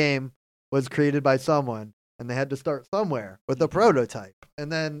every game was created by someone, and they had to start somewhere with a prototype.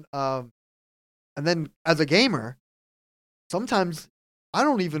 And then as a gamer, sometimes I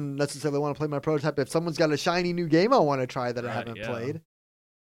don't even necessarily want to play my prototype if someone's got a shiny new game I want to try that I haven't played.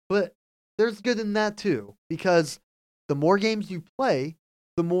 But there's good in that too, because the more games you play,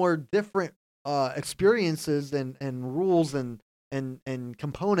 the more different experiences and rules and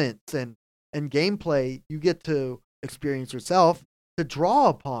components and gameplay you get to experience yourself, to draw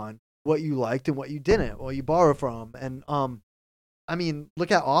upon what you liked and what you didn't, what you borrow from. And I mean,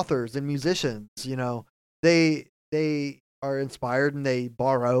 look at authors and musicians. They are inspired and they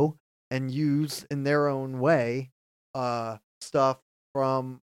borrow and use in their own way stuff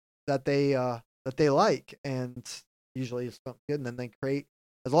from that they like, and usually it's something good. And then they create,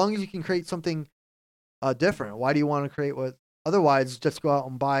 as long as you can create something different. Why do you want to create what? Otherwise, just go out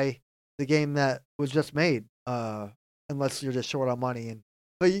and buy the game that was just made, unless you're just short on money.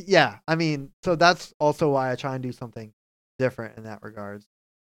 But yeah, I mean, so that's also why I try and do something different in that regards.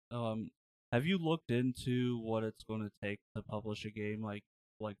 Have you looked into what it's going to take to publish a game? Like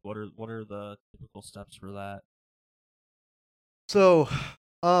what are the typical steps for that? So,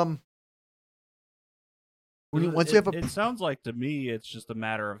 once you have it sounds like to me it's just a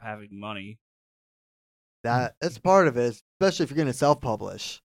matter of having money. That's part of it, especially if you're going to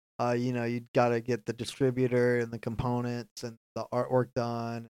self-publish. You got to get the distributor and the components and the artwork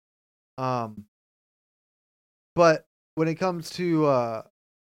done. But when it comes to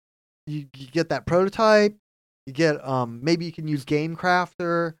you get that prototype, you get maybe you can use Game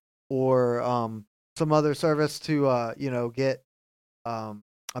Crafter or some other service to get a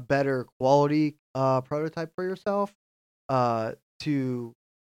better quality prototype for yourself to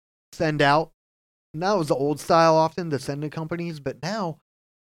send out. And that was the old style often to send to companies, but now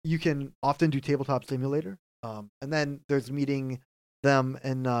you can often do Tabletop Simulator. And then there's meeting them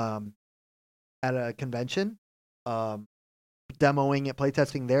in at a convention, demoing it,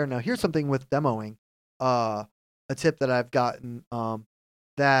 playtesting there. Now here's something with demoing, a tip that I've gotten,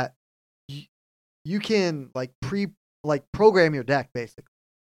 that you can program your deck basically,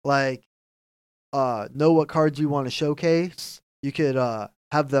 like know what cards you want to showcase. You could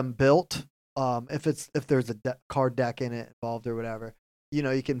have them built. If there's a card deck in it involved or whatever,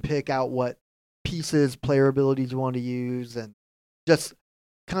 you can pick out what pieces, player abilities you want to use, and just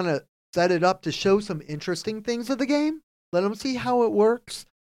kind of set it up to show some interesting things of the game. Let them see how it works.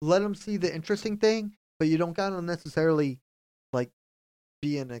 Let them see the interesting thing, but you don't gotta necessarily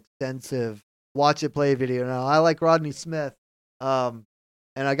be an extensive watch it play video. Now I like Rodney Smith, and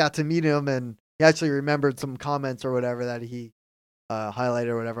I got to meet him, and he actually remembered some comments or whatever that he highlighted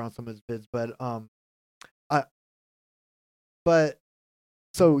or whatever on some of his vids. But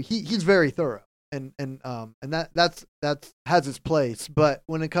so he's very thorough, and that's has its place. But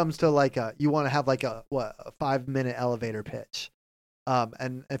when it comes to you want to have a 5-minute elevator pitch,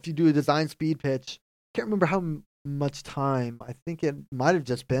 and if you do a design speed pitch, can't remember how much time. I think it might have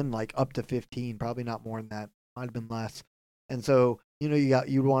just been up to 15, probably not more than that. Might have been less. And so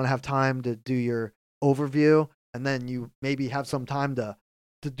you'd want to have time to do your overview, and then you maybe have some time to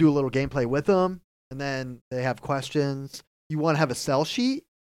do a little gameplay with them, and then they have questions. You want to have a sell sheet,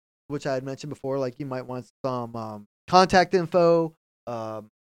 which I had mentioned before. You might want some contact info,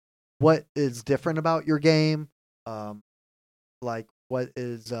 what is different about your game, what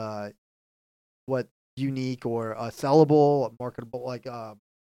is what unique or sellable, marketable, like the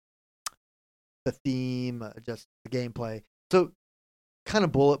theme, just the gameplay. So kind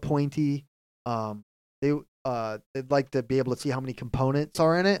of bullet pointy. Um, they they'd like to be able to see how many components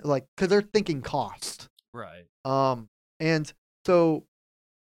are in it, like because they're thinking cost. Right. And so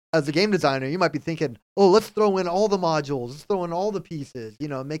as a game designer, you might be thinking, oh, let's throw in all the modules, let's throw in all the pieces,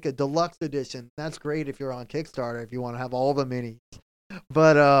 make a deluxe edition. That's great if you're on Kickstarter, if you want to have all the minis.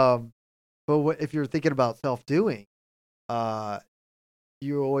 But if you're thinking about self-doing, uh,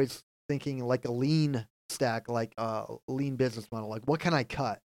 you're always thinking like a lean stack, like a lean business model. Like, what can I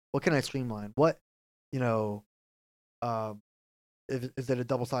cut? What can I streamline? What, you know, um, is it a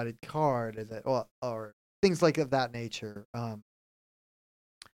double-sided card? Is it or things like of that nature?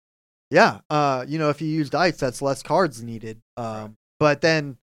 Yeah, if you use dice, that's less cards needed. Right. But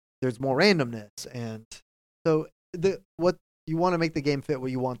then there's more randomness, and so what you want to make the game fit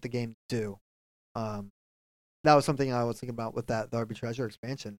what you want the game to do. Um, that was something I was thinking about with the Arby Treasure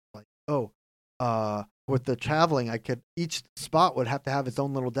expansion. Like, with the traveling, each spot would have to have its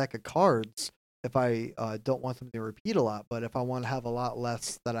own little deck of cards if I don't want something to repeat a lot. But if I want to have a lot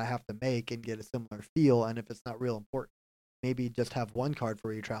less that I have to make and get a similar feel, and if it's not real important, maybe just have one card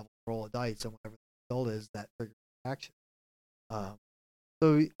for you travel, roll a dice, and whatever the result is, that triggers action. Um,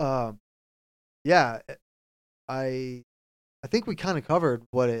 so yeah, I think we kind of covered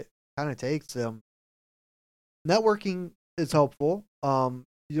what it kind of takes. Networking is helpful.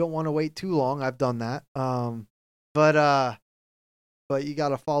 You don't want to wait too long. I've done that. But but you got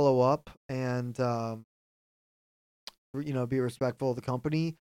to follow up and be respectful of the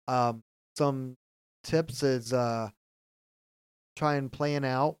company. Some tips is try and plan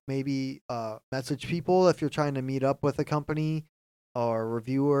out, maybe message people if you're trying to meet up with a company or a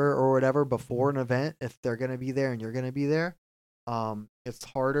reviewer or whatever before an event if they're going to be there and you're going to be there. It's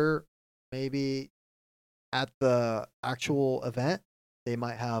harder maybe at the actual event. They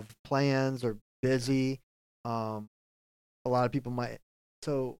might have plans or busy. A lot of people might,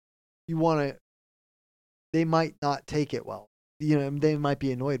 so you want to, they might not take it well. They might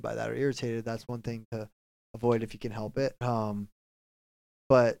be annoyed by that or irritated. That's one thing to avoid if you can help it.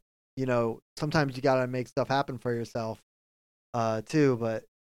 But sometimes you gotta make stuff happen for yourself, too. But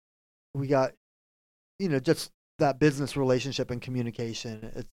we got, just that business relationship and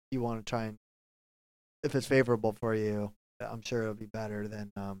communication. You want to try and, if it's favorable for you, I'm sure it'll be better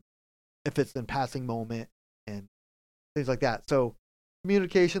than if it's in passing moment and things like that. So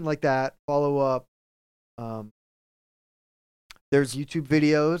communication like that, follow up. Um, there's YouTube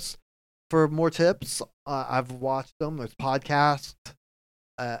videos for more tips. I've watched them. There's podcasts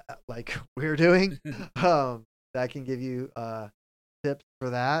like we're doing that can give you tips for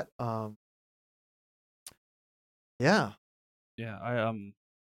that. Yeah. Yeah.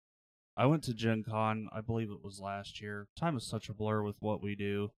 I went to Gen Con. I believe it was last year. Time is such a blur with what we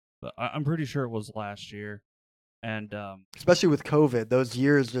do, but I'm pretty sure it was last year. And Especially with COVID, those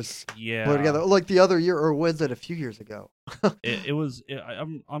years just blur yeah, together. Like the other year, or was it a few years ago? it was.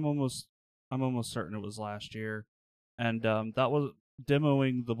 I'm almost certain it was last year, and that was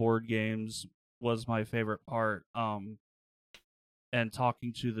demoing the board games was my favorite part. And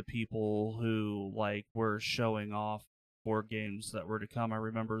talking to the people who like were showing off board games that were to come. I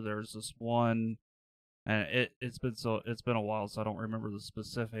remember there was this one, and it's been a while, so I don't remember the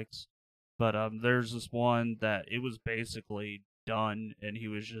specifics. But there's this one that it was basically done, and he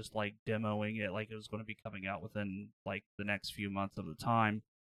was just like demoing it like it was going to be coming out within like the next few months of the time,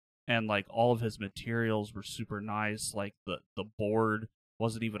 and like all of his materials were super nice. Like the board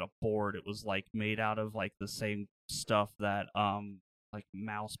wasn't even a board; it was like made out of like the same stuff that like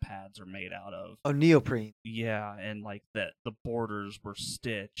mouse pads are made out of. Oh, neoprene. Yeah, and like that the borders were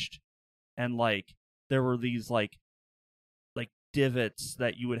stitched, and like there were these like divots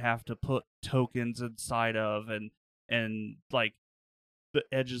that you would have to put tokens inside of, and like the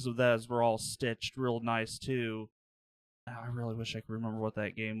edges of those were all stitched real nice too. I really wish I could remember what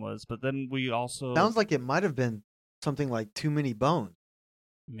that game was, but then we also Sounds like it might have been something like Too Many Bones.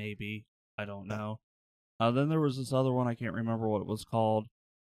 maybe, I don't know. Then there was this other one, I can't remember what it was called,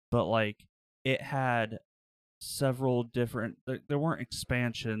 but like it had several different there weren't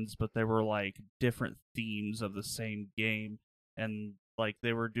expansions, but they were like different themes of the same game, and like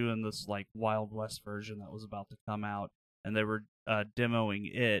they were doing this like Wild West version that was about to come out, and they were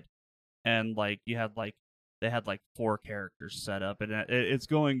demoing it, and like you had like they had like four characters set up, and it's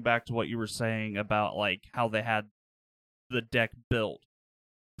going back to what you were saying about like how they had the deck built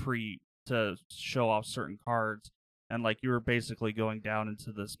pre to show off certain cards, and like you were basically going down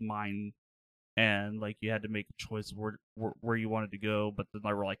into this mine and like you had to make a choice of where you wanted to go, but then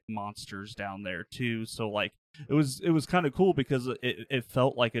there were like monsters down there too. So like it was kind of cool because it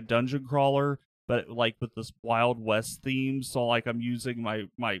felt like a dungeon crawler, but like with this Wild West theme. So like I'm using my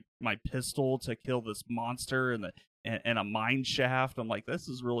pistol to kill this monster and a mine shaft. I'm like, this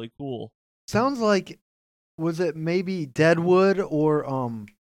is really cool. Sounds like, was it maybe Deadwood or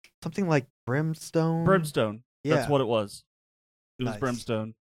something like Brimstone? Brimstone. That's Yeah, what it was. It was nice.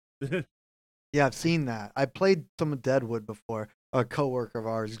 Brimstone. Yeah, I've seen that. I played some of Deadwood before. A coworker of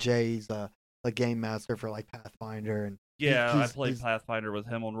ours, Jay's a game master for like Pathfinder, and Yeah, I played he's Pathfinder with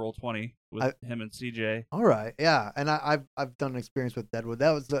him on Roll20 with I, him and CJ. all right, yeah. And I've done an experience with Deadwood.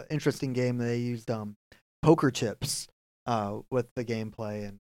 That was the interesting game. They used poker chips with the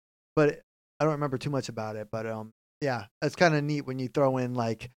gameplay, but I don't remember too much about it. But yeah, it's kind of neat when you throw in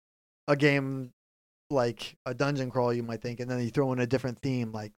like a game like a dungeon crawl, you might think, and then you throw in a different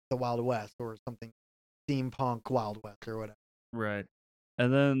theme like the Wild West or something steampunk Wild West or whatever. Right.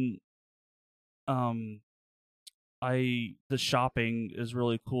 And then um the shopping is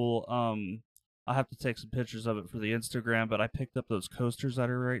really cool. I have to take some pictures of it for the Instagram, but I picked up those coasters that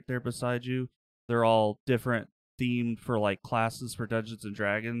are right there beside you. They're all different themed for like classes for Dungeons and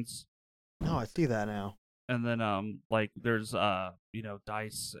Dragons. Oh, I see that now. And then like there's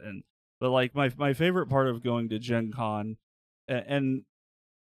dice but like my favorite part of going to Gen Con, and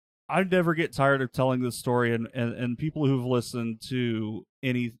I never get tired of telling this story, and people who've listened to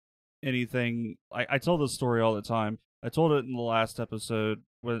anything, I tell this story all the time. I told it in the last episode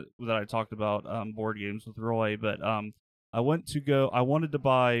that I talked about board games with Roy, but I wanted to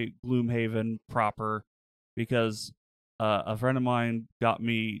buy Gloomhaven proper because a friend of mine got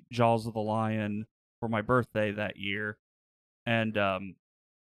me Jaws of the Lion for my birthday that year, and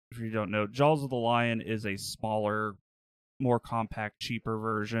if you don't know, Jaws of the Lion is a smaller, more compact, cheaper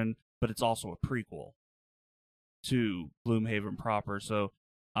version, but it's also a prequel to Gloomhaven proper. So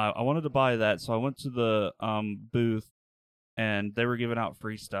I wanted to buy that, so I went to the booth, and they were giving out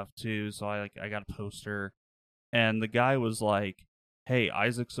free stuff too. So I got a poster, and the guy was like, "Hey,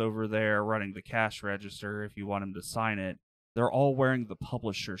 Isaac's over there running the cash register. If you want him to sign it." They're all wearing the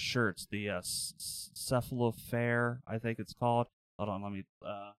publisher shirts, the Cephalofair, I think it's called. Hold on, let me.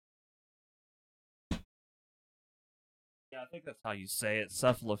 Yeah, I think that's how you say it,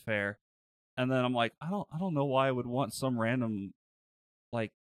 Cephalofair. And then I'm like, I don't know why I would want some random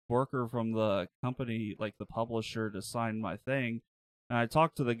like worker from the company, like the publisher, to sign my thing. And I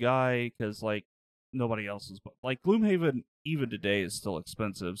talked to the guy because like nobody else is like Gloomhaven even today is still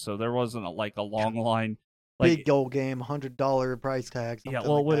expensive, so there wasn't a long line. Like, big old game, $100 price tag. Yeah,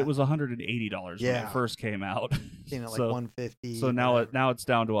 well, like when that. it was $180 when it first came out, seen it like so 150. So now it's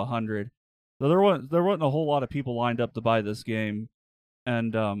down to 100. So there wasn't a whole lot of people lined up to buy this game,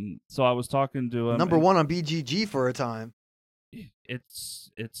 and so I was talking to him. Number one on BGG for a time.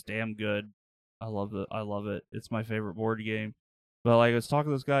 It's damn good. I love it. It's my favorite board game. But like I was talking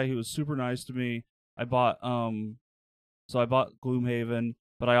to this guy, he was super nice to me. I bought Gloomhaven,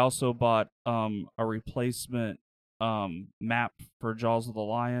 but I also bought a replacement map for Jaws of the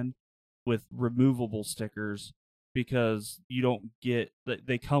Lion with removable stickers, because you don't get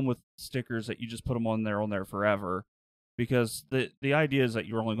they come with stickers that you just put them on there forever, because the idea is that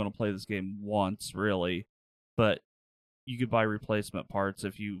you're only going to play this game once really, but you could buy replacement parts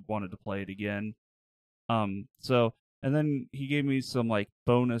if you wanted to play it again. So and then he gave me some like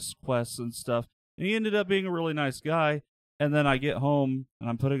bonus quests and stuff, and he ended up being a really nice guy. And then I get home and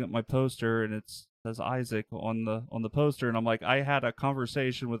I'm putting up my poster, and it says Isaac on the poster, and I'm like, I had a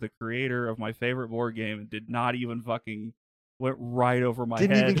conversation with the creator of my favorite board game and did not even fucking went right over my head.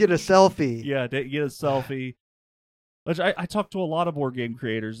 Didn't even get a selfie. Yeah, didn't get a selfie. Which I talked to a lot of board game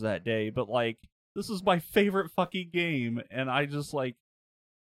creators that day, but like this is my favorite fucking game, and I just like.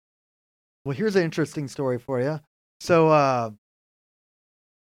 Well, here's an interesting story for you. So,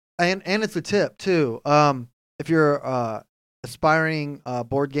 and it's a tip too. If you're aspiring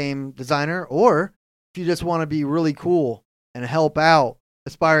board game designer, or if you just want to be really cool and help out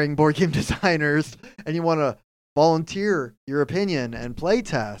aspiring board game designers, and you want to volunteer your opinion and play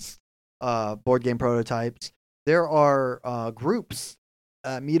test board game prototypes, there are groups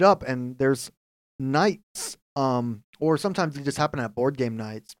meet up, and there's nights, or sometimes they just happen at board game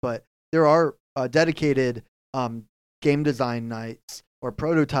nights, but there are dedicated game design nights or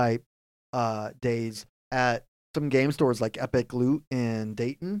prototype days at some game stores like Epic Loot in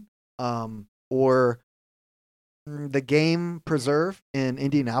Dayton, or the Game Preserve in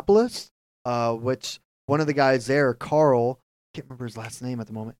Indianapolis, which one of the guys there, Carl, can't remember his last name at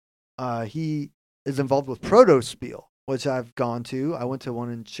the moment, he is involved with Protospiel, which I've gone to. I went to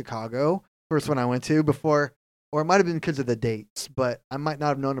one in Chicago, first one I went to before, or it might have been because of the dates, but I might not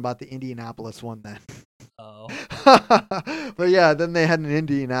have known about the Indianapolis one then. Oh. But yeah, then they had an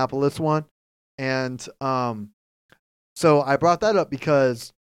Indianapolis one, and so I brought that up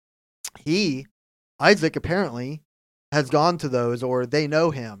because Isaac apparently has gone to those, or they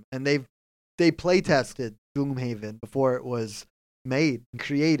know him, and they play tested Gloomhaven before it was made and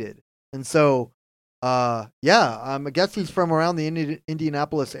created, and so yeah, I guess he's from around the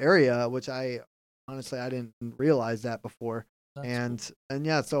Indianapolis area, which I honestly I didn't realize that before, That's and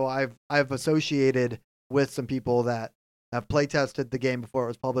yeah, so I've associated with some people that have play tested the game before it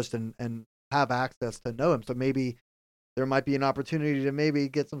was published and have access to know him, so maybe there might be an opportunity to maybe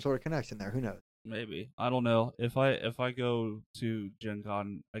get some sort of connection there. Who knows? Maybe. I don't know. If I go to Gen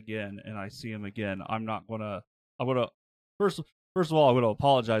Con again and I see him again, I'm gonna first first of all I'm gonna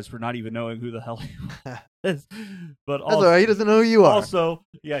apologize for not even knowing who the hell he is. But That's all right. He doesn't know who you are. Also,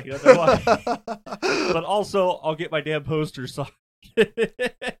 yeah, he doesn't know why. But also I'll get my damn poster signed. He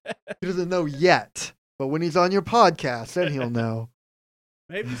doesn't know yet, but when he's on your podcast, then he'll know.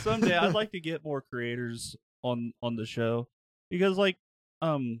 Maybe someday I'd like to get more creators on the show, because like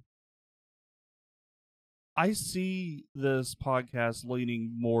I see this podcast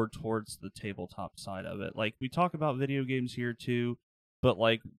leaning more towards the tabletop side of it. Like, we talk about video games here too, but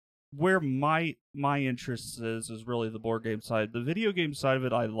like where my interest is really the board game side. The video game side of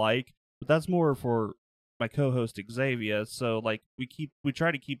it I like, but that's more for my co-host Xavier. So like we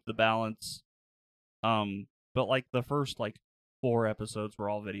try to keep the balance. But like the first like 4 episodes were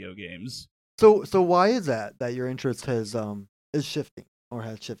all video games. So why is that your interest has is shifting or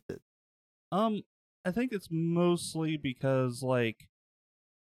has shifted? I think it's mostly because like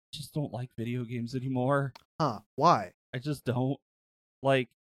I just don't like video games anymore. Huh? Why? I just don't like.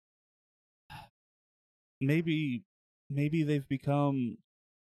 Maybe they've become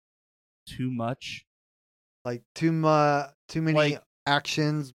too much. Like too many Like,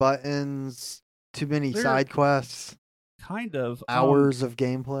 actions, buttons, too many they're side quests, kind of hours of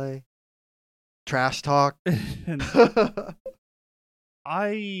gameplay, trash talk. and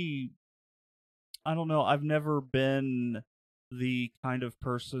I don't know. I've never been the kind of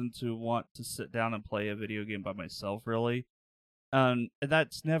person to want to sit down and play a video game by myself, really. And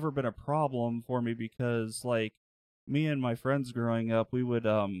that's never been a problem for me because, like, me and my friends growing up, we would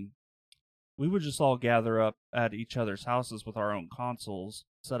just all gather up at each other's houses with our own consoles,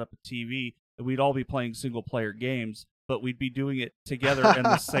 set up a TV, and we'd all be playing single player games, but we'd be doing it together in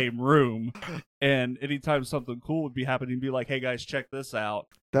the same room. And anytime something cool would be happening, be like, "Hey guys, check this out."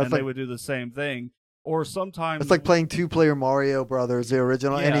 That's and like, they would do the same thing. Or sometimes it's like playing 2-player Mario Brothers, the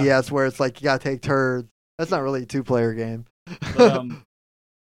original NES, where it's like you gotta take turns. That's not really a 2-player game. But,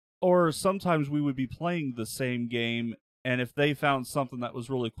 or sometimes we would be playing the same game, and if they found something that was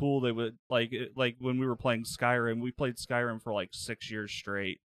really cool, they would like when we were playing Skyrim. We played Skyrim for like 6 years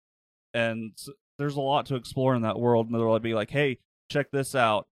straight, and there's a lot to explore in that world. And they'll be like, "Hey, check this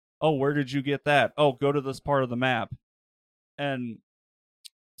out. Oh, where did you get that? Oh, go to this part of the map." And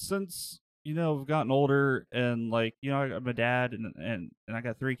since I've gotten older, and like I'm a dad, and I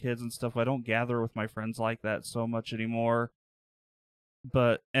got 3 kids and stuff, I don't gather with my friends like that so much anymore.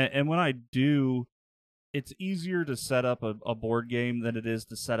 But and when I do, it's easier to set up a board game than it is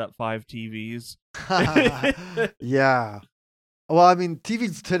to set up 5 TVs. Yeah. Well, I mean,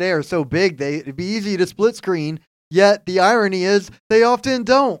 TVs today are so big, it'd be easy to split screen. Yet the irony is they often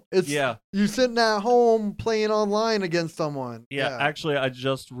don't. It's you sitting at home playing online against someone. Yeah, actually, I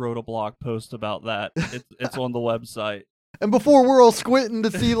just wrote a blog post about that. It's on the website. And before we're all squinting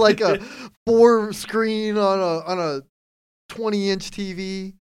to see like a 4 screen on a 20-inch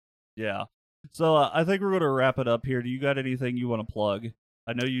TV. Yeah. So I think we're going to wrap it up here. Do you got anything you want to plug?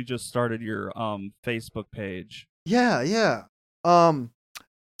 I know you just started your Facebook page. Yeah.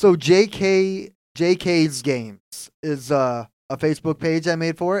 So JK's Games is a Facebook page I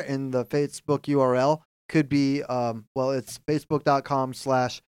made for it, and the Facebook URL could be it's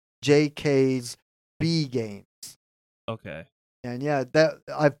facebook.com/JKsBgames. Okay. And yeah, that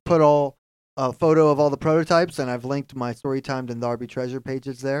I've put a photo of all the prototypes, and I've linked my Storytime and the RB Treasure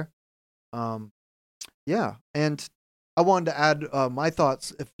pages there. Yeah, and I wanted to add my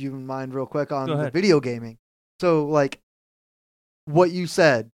thoughts, if you mind, real quick on the video gaming. So, like what you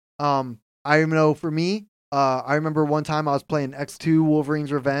said, I know for me, I remember one time I was playing X2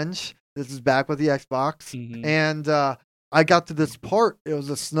 Wolverine's Revenge. This is back with the Xbox, and I got to this part. It was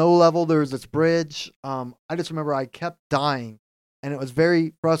a snow level. There was this bridge. I just remember I kept dying, and it was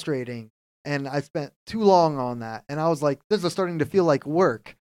very frustrating. And I spent too long on that, and I was like, "This is starting to feel like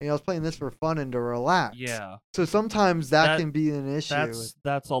work." I was playing this for fun and to relax. Yeah. So sometimes that That- can be an issue.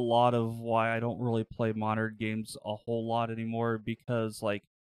 That's a lot of why I don't really play modern games a whole lot anymore, because like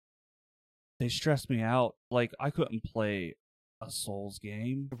they stress me out. Like I couldn't play a Souls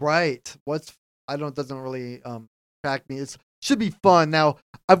game. Right. I don't doesn't really attract me. It should be fun. Now,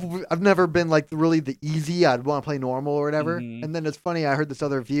 I've never been like really the easy. I'd want to play normal or whatever. Mhm. And then it's funny, I heard this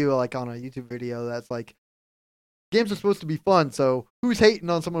other view like on a YouTube video that's like games are supposed to be fun. So who's hating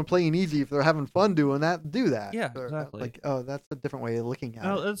on someone playing easy if they're having fun doing that? Do that. Yeah, Or, exactly. Like, oh, that's a different way of looking at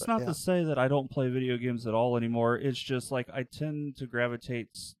No, it. it's but not yeah. to say that I don't play video games at all anymore. It's just like I tend to gravitate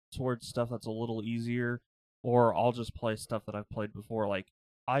towards stuff that's a little easier, or I'll just play stuff that I've played before. Like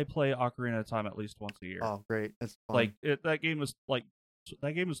I play Ocarina of Time at least once a year. Oh, great. It's fun. Like that game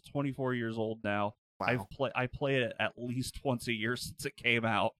is 24 years old now. Wow. I play it at least once a year since it came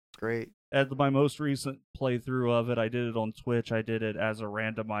out. Great. At my most recent playthrough of it, I did it on Twitch. I did it as a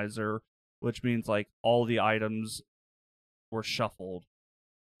randomizer, which means like all the items were shuffled.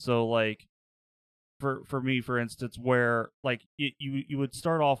 So like for me, for instance, where like you would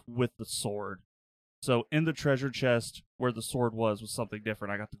start off with the sword. So in the treasure chest where the sword was something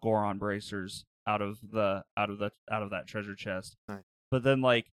different. I got the Goron bracers out of that treasure chest. Nice. But then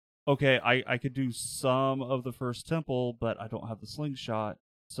like okay, I could do some of the first temple, but I don't have the slingshot,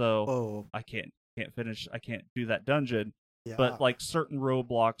 so I can't do that dungeon. Yeah. But like certain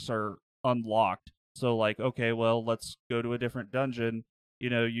roadblocks are unlocked. So like, okay, well, let's go to a different dungeon.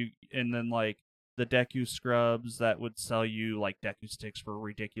 And then like the Deku scrubs that would sell you like Deku sticks for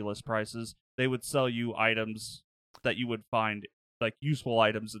ridiculous prices. They would sell you items that you would find like useful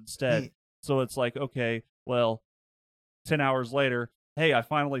items instead. Neat. So it's like, okay, well, 10 hours later, hey, I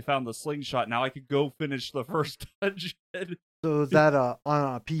finally found the slingshot. Now I could go finish the first dungeon. So is that on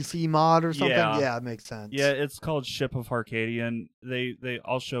a PC mod or something? Yeah. It makes sense. Yeah, it's called Ship of Arcadian.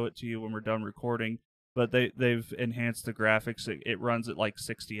 I'll show it to you when we're done recording. But they've enhanced the graphics. It runs at like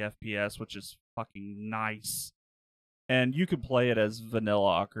 60 FPS, which is fucking nice. And you could play it as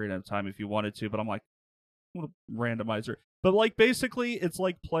vanilla Ocarina of Time if you wanted to, but I'm like, I want a randomizer. But like basically, it's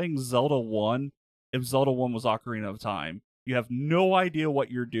like playing Zelda 1 if Zelda 1 was Ocarina of Time. You have no idea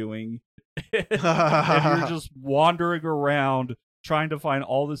what you're doing. And you're just wandering around trying to find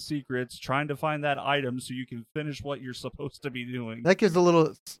all the secrets, trying to find that item so you can finish what you're supposed to be doing. That gives a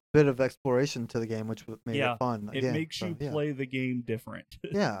little bit of exploration to the game, which made it fun. It makes you play the game different.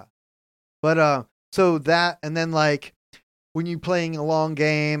 Yeah. But so that, and then like when you're playing a long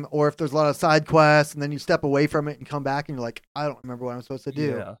game, or if there's a lot of side quests, and then you step away from it and come back and you're like, I don't remember what I'm supposed to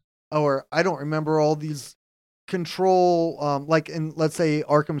do. Yeah. Or I don't remember all these control, like in, let's say,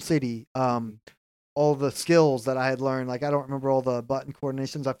 Arkham City, all the skills that I had learned. Like, I don't remember all the button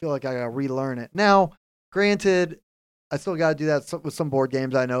coordinations. I feel like I got to relearn it. Now, granted, I still got to do that with some board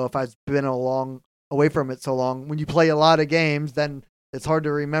games. I know if I've been away from it so long, when you play a lot of games, then it's hard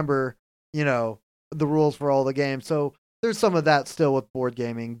to remember, the rules for all the games. So there's some of that still with board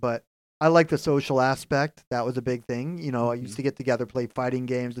gaming, but I like the social aspect. That was a big thing. I used to get together, play fighting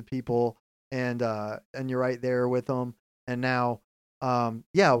games with people, and you're right there with them. And now,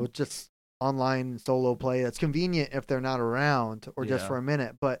 with just online solo play, that's convenient if they're not around or just for a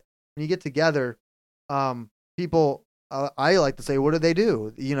minute. But when you get together, people, I like to say, what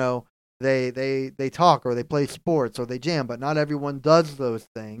do? They talk, or they play sports, or they jam, but not everyone does those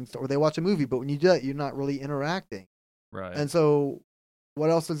things, or they watch a movie. But when you do that, you're not really interacting. Right. And so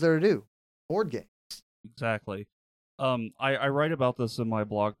what else is there to do? Board games. Exactly. I write about this in my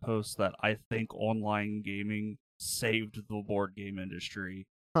blog post that I think online gaming saved the board game industry.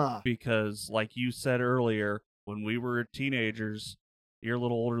 Because like you said earlier, when we were teenagers, you're a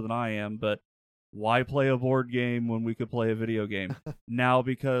little older than I am, but why play a board game when we could play a video game? Now,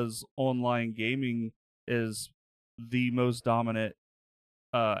 because online gaming is the most dominant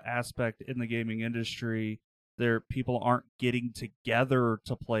aspect in the gaming industry, people aren't getting together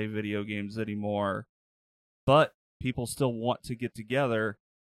to play video games anymore, but people still want to get together.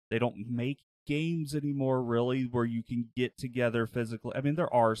 They don't make games anymore, really, where you can get together physically. I mean,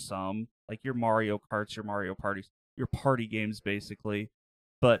 there are some, like your Mario Karts, your Mario Parties, your party games, basically,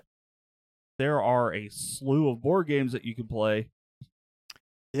 but there are a slew of board games that you can play.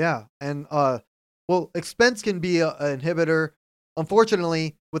 Yeah, and expense can be an inhibitor.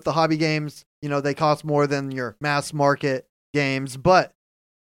 Unfortunately, with the hobby games, they cost more than your mass market games. But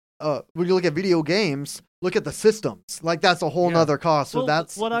when you look at video games, look at the systems. Like, that's a whole nother cost. So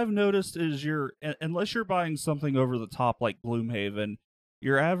that's what I've noticed is unless you're buying something over the top like Gloomhaven,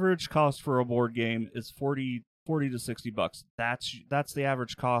 your average cost for a board game is $40 to $60. That's the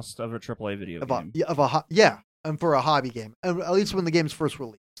average cost of a AAA video game. And for a hobby game, at least when the game's first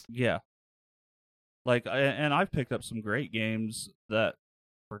released. Yeah. Like, and I've picked up some great games that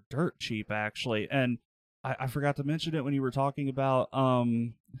were dirt cheap, actually. And I forgot to mention it when you were talking about.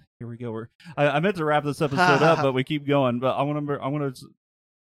 Here we go. I meant to wrap this episode up, but we keep going. But we're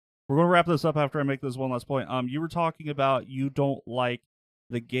gonna wrap this up after I make this one last point. You were talking about you don't like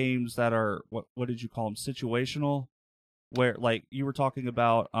the games that are what did you call them? Situational, where like you were talking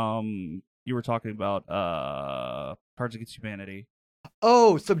about Cards Against Humanity.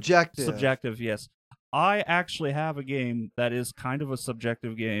 Oh, subjective. Subjective, yes. I actually have a game that is kind of a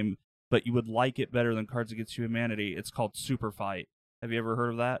subjective game, but you would like it better than Cards Against Humanity. It's called Super Fight. Have you ever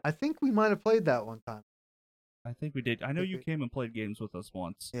heard of that? I think we might have played that one time. I think we did. I know you came and played games with us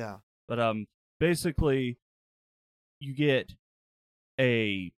once. Yeah. But basically you get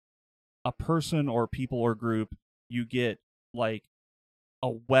a person or people or group, you get like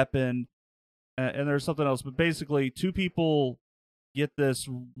a weapon, and there's something else, but basically two people get this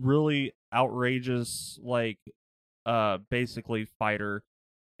really outrageous like basically fighter,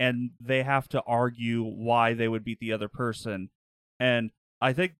 and they have to argue why they would beat the other person. And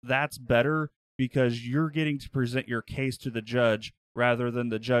I think that's better because you're getting to present your case to the judge rather than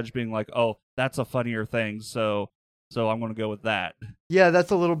the judge being like, "Oh, that's a funnier thing, so I'm going to go with that." Yeah,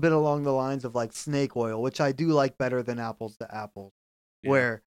 that's a little bit along the lines of like Snake Oil, which I do like better than Apples to Apples. Yeah.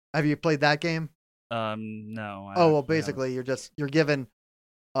 Where have you played that game? No. Well, basically you're given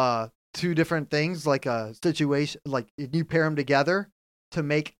two different things, like a situation, like you pair them together to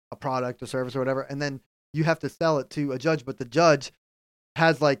make a product, a service, or whatever, and then you have to sell it to a judge. But the judge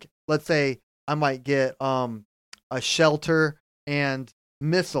has, like, let's say I might get a shelter and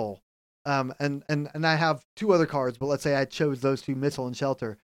missile, and I have two other cards, but let's say I chose those two, missile and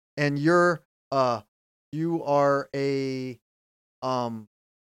shelter, and you are a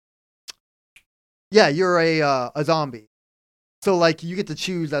you're a zombie. So, like, you get to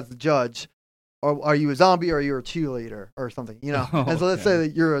choose as the judge, or are you a zombie or are you a cheerleader or something, you know? Oh, and so let's say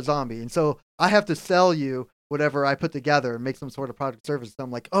that you're a zombie. And so I have to sell you whatever I put together and make some sort of product service. So I'm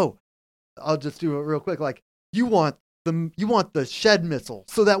like, oh, I'll just do it real quick. Like, you want the shed missile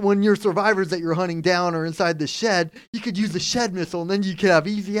so that when your survivors that you're hunting down are inside the shed, you could use the shed missile and then you could have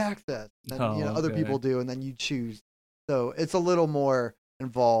easy access. And, other people do, and then you choose. So it's a little more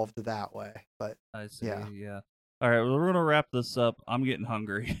involved that way. But I see. Yeah. All right, well, we're gonna wrap this up. I'm getting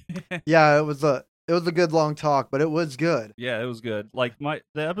hungry. Yeah, it was a good long talk, but it was good. Yeah, it was good. Like the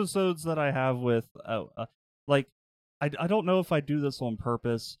episodes that I have with like I don't know if I do this on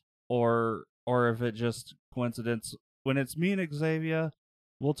purpose or if it just coincidence. When it's me and Xavier,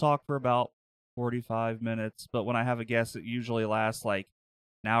 we'll talk for about 45 minutes, but when I have a guest, it usually lasts like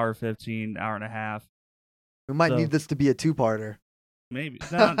an hour 15, hour and a half. We might need this to be a two-parter. Maybe.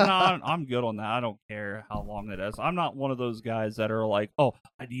 No, I'm good on that. I don't care how long it is. I'm not one of those guys that are like, oh,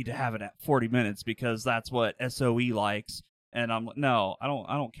 I need to have it at 40 minutes because that's what SOE likes. And I'm no, I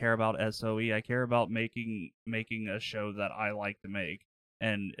don't care about SOE. I care about making a show that I like to make.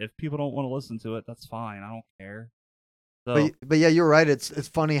 And if people don't want to listen to it, that's fine. I don't care. So, but yeah, you're right. It's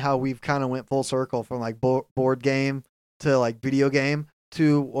funny how we've kind of went full circle from like board game to like video game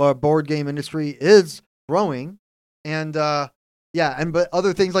to board game industry is growing, and but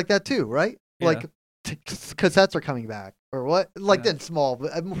other things like that too, right? Yeah. Like cassettes are coming back, or what? Like then small,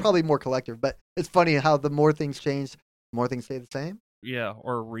 but probably more collective. But it's funny how the more things change, the more things stay the same. Yeah,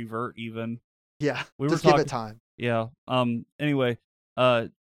 or revert even. Yeah, just give it time. Yeah. Anyway, I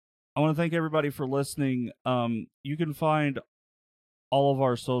want to thank everybody for listening. You can find all of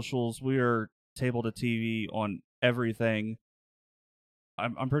our socials. We are Table to TV on everything.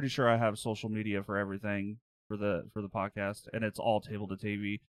 I'm pretty sure I have social media for everything for the podcast, and it's all Table to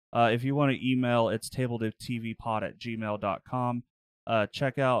TV. If you want to email, it's tabletovpod@gmail.com.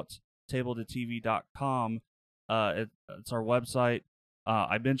 Check out tabletotv.com. It's our website.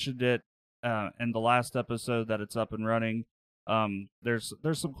 I mentioned it in the last episode that it's up and running. There's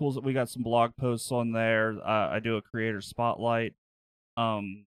some cool. We got some blog posts on there. I do a creator spotlight.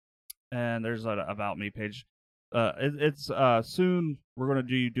 And there's an about me page. It's soon we're going to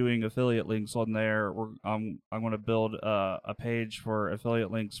be doing affiliate links on there. I'm going to build a page for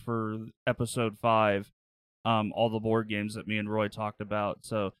affiliate links for episode 5. All the board games that me and Roy talked about.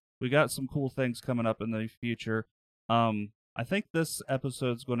 So we got some cool things coming up in the future. I think this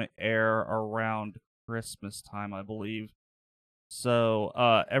episode's going to air around Christmas time, I believe. So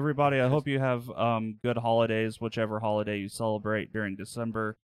everybody, I hope you have good holidays, whichever holiday you celebrate during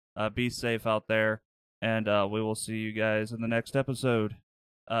December. Be safe out there. And we will see you guys in the next episode.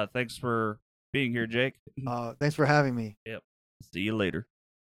 Thanks for being here, Jake. Thanks for having me. Yep. See you later.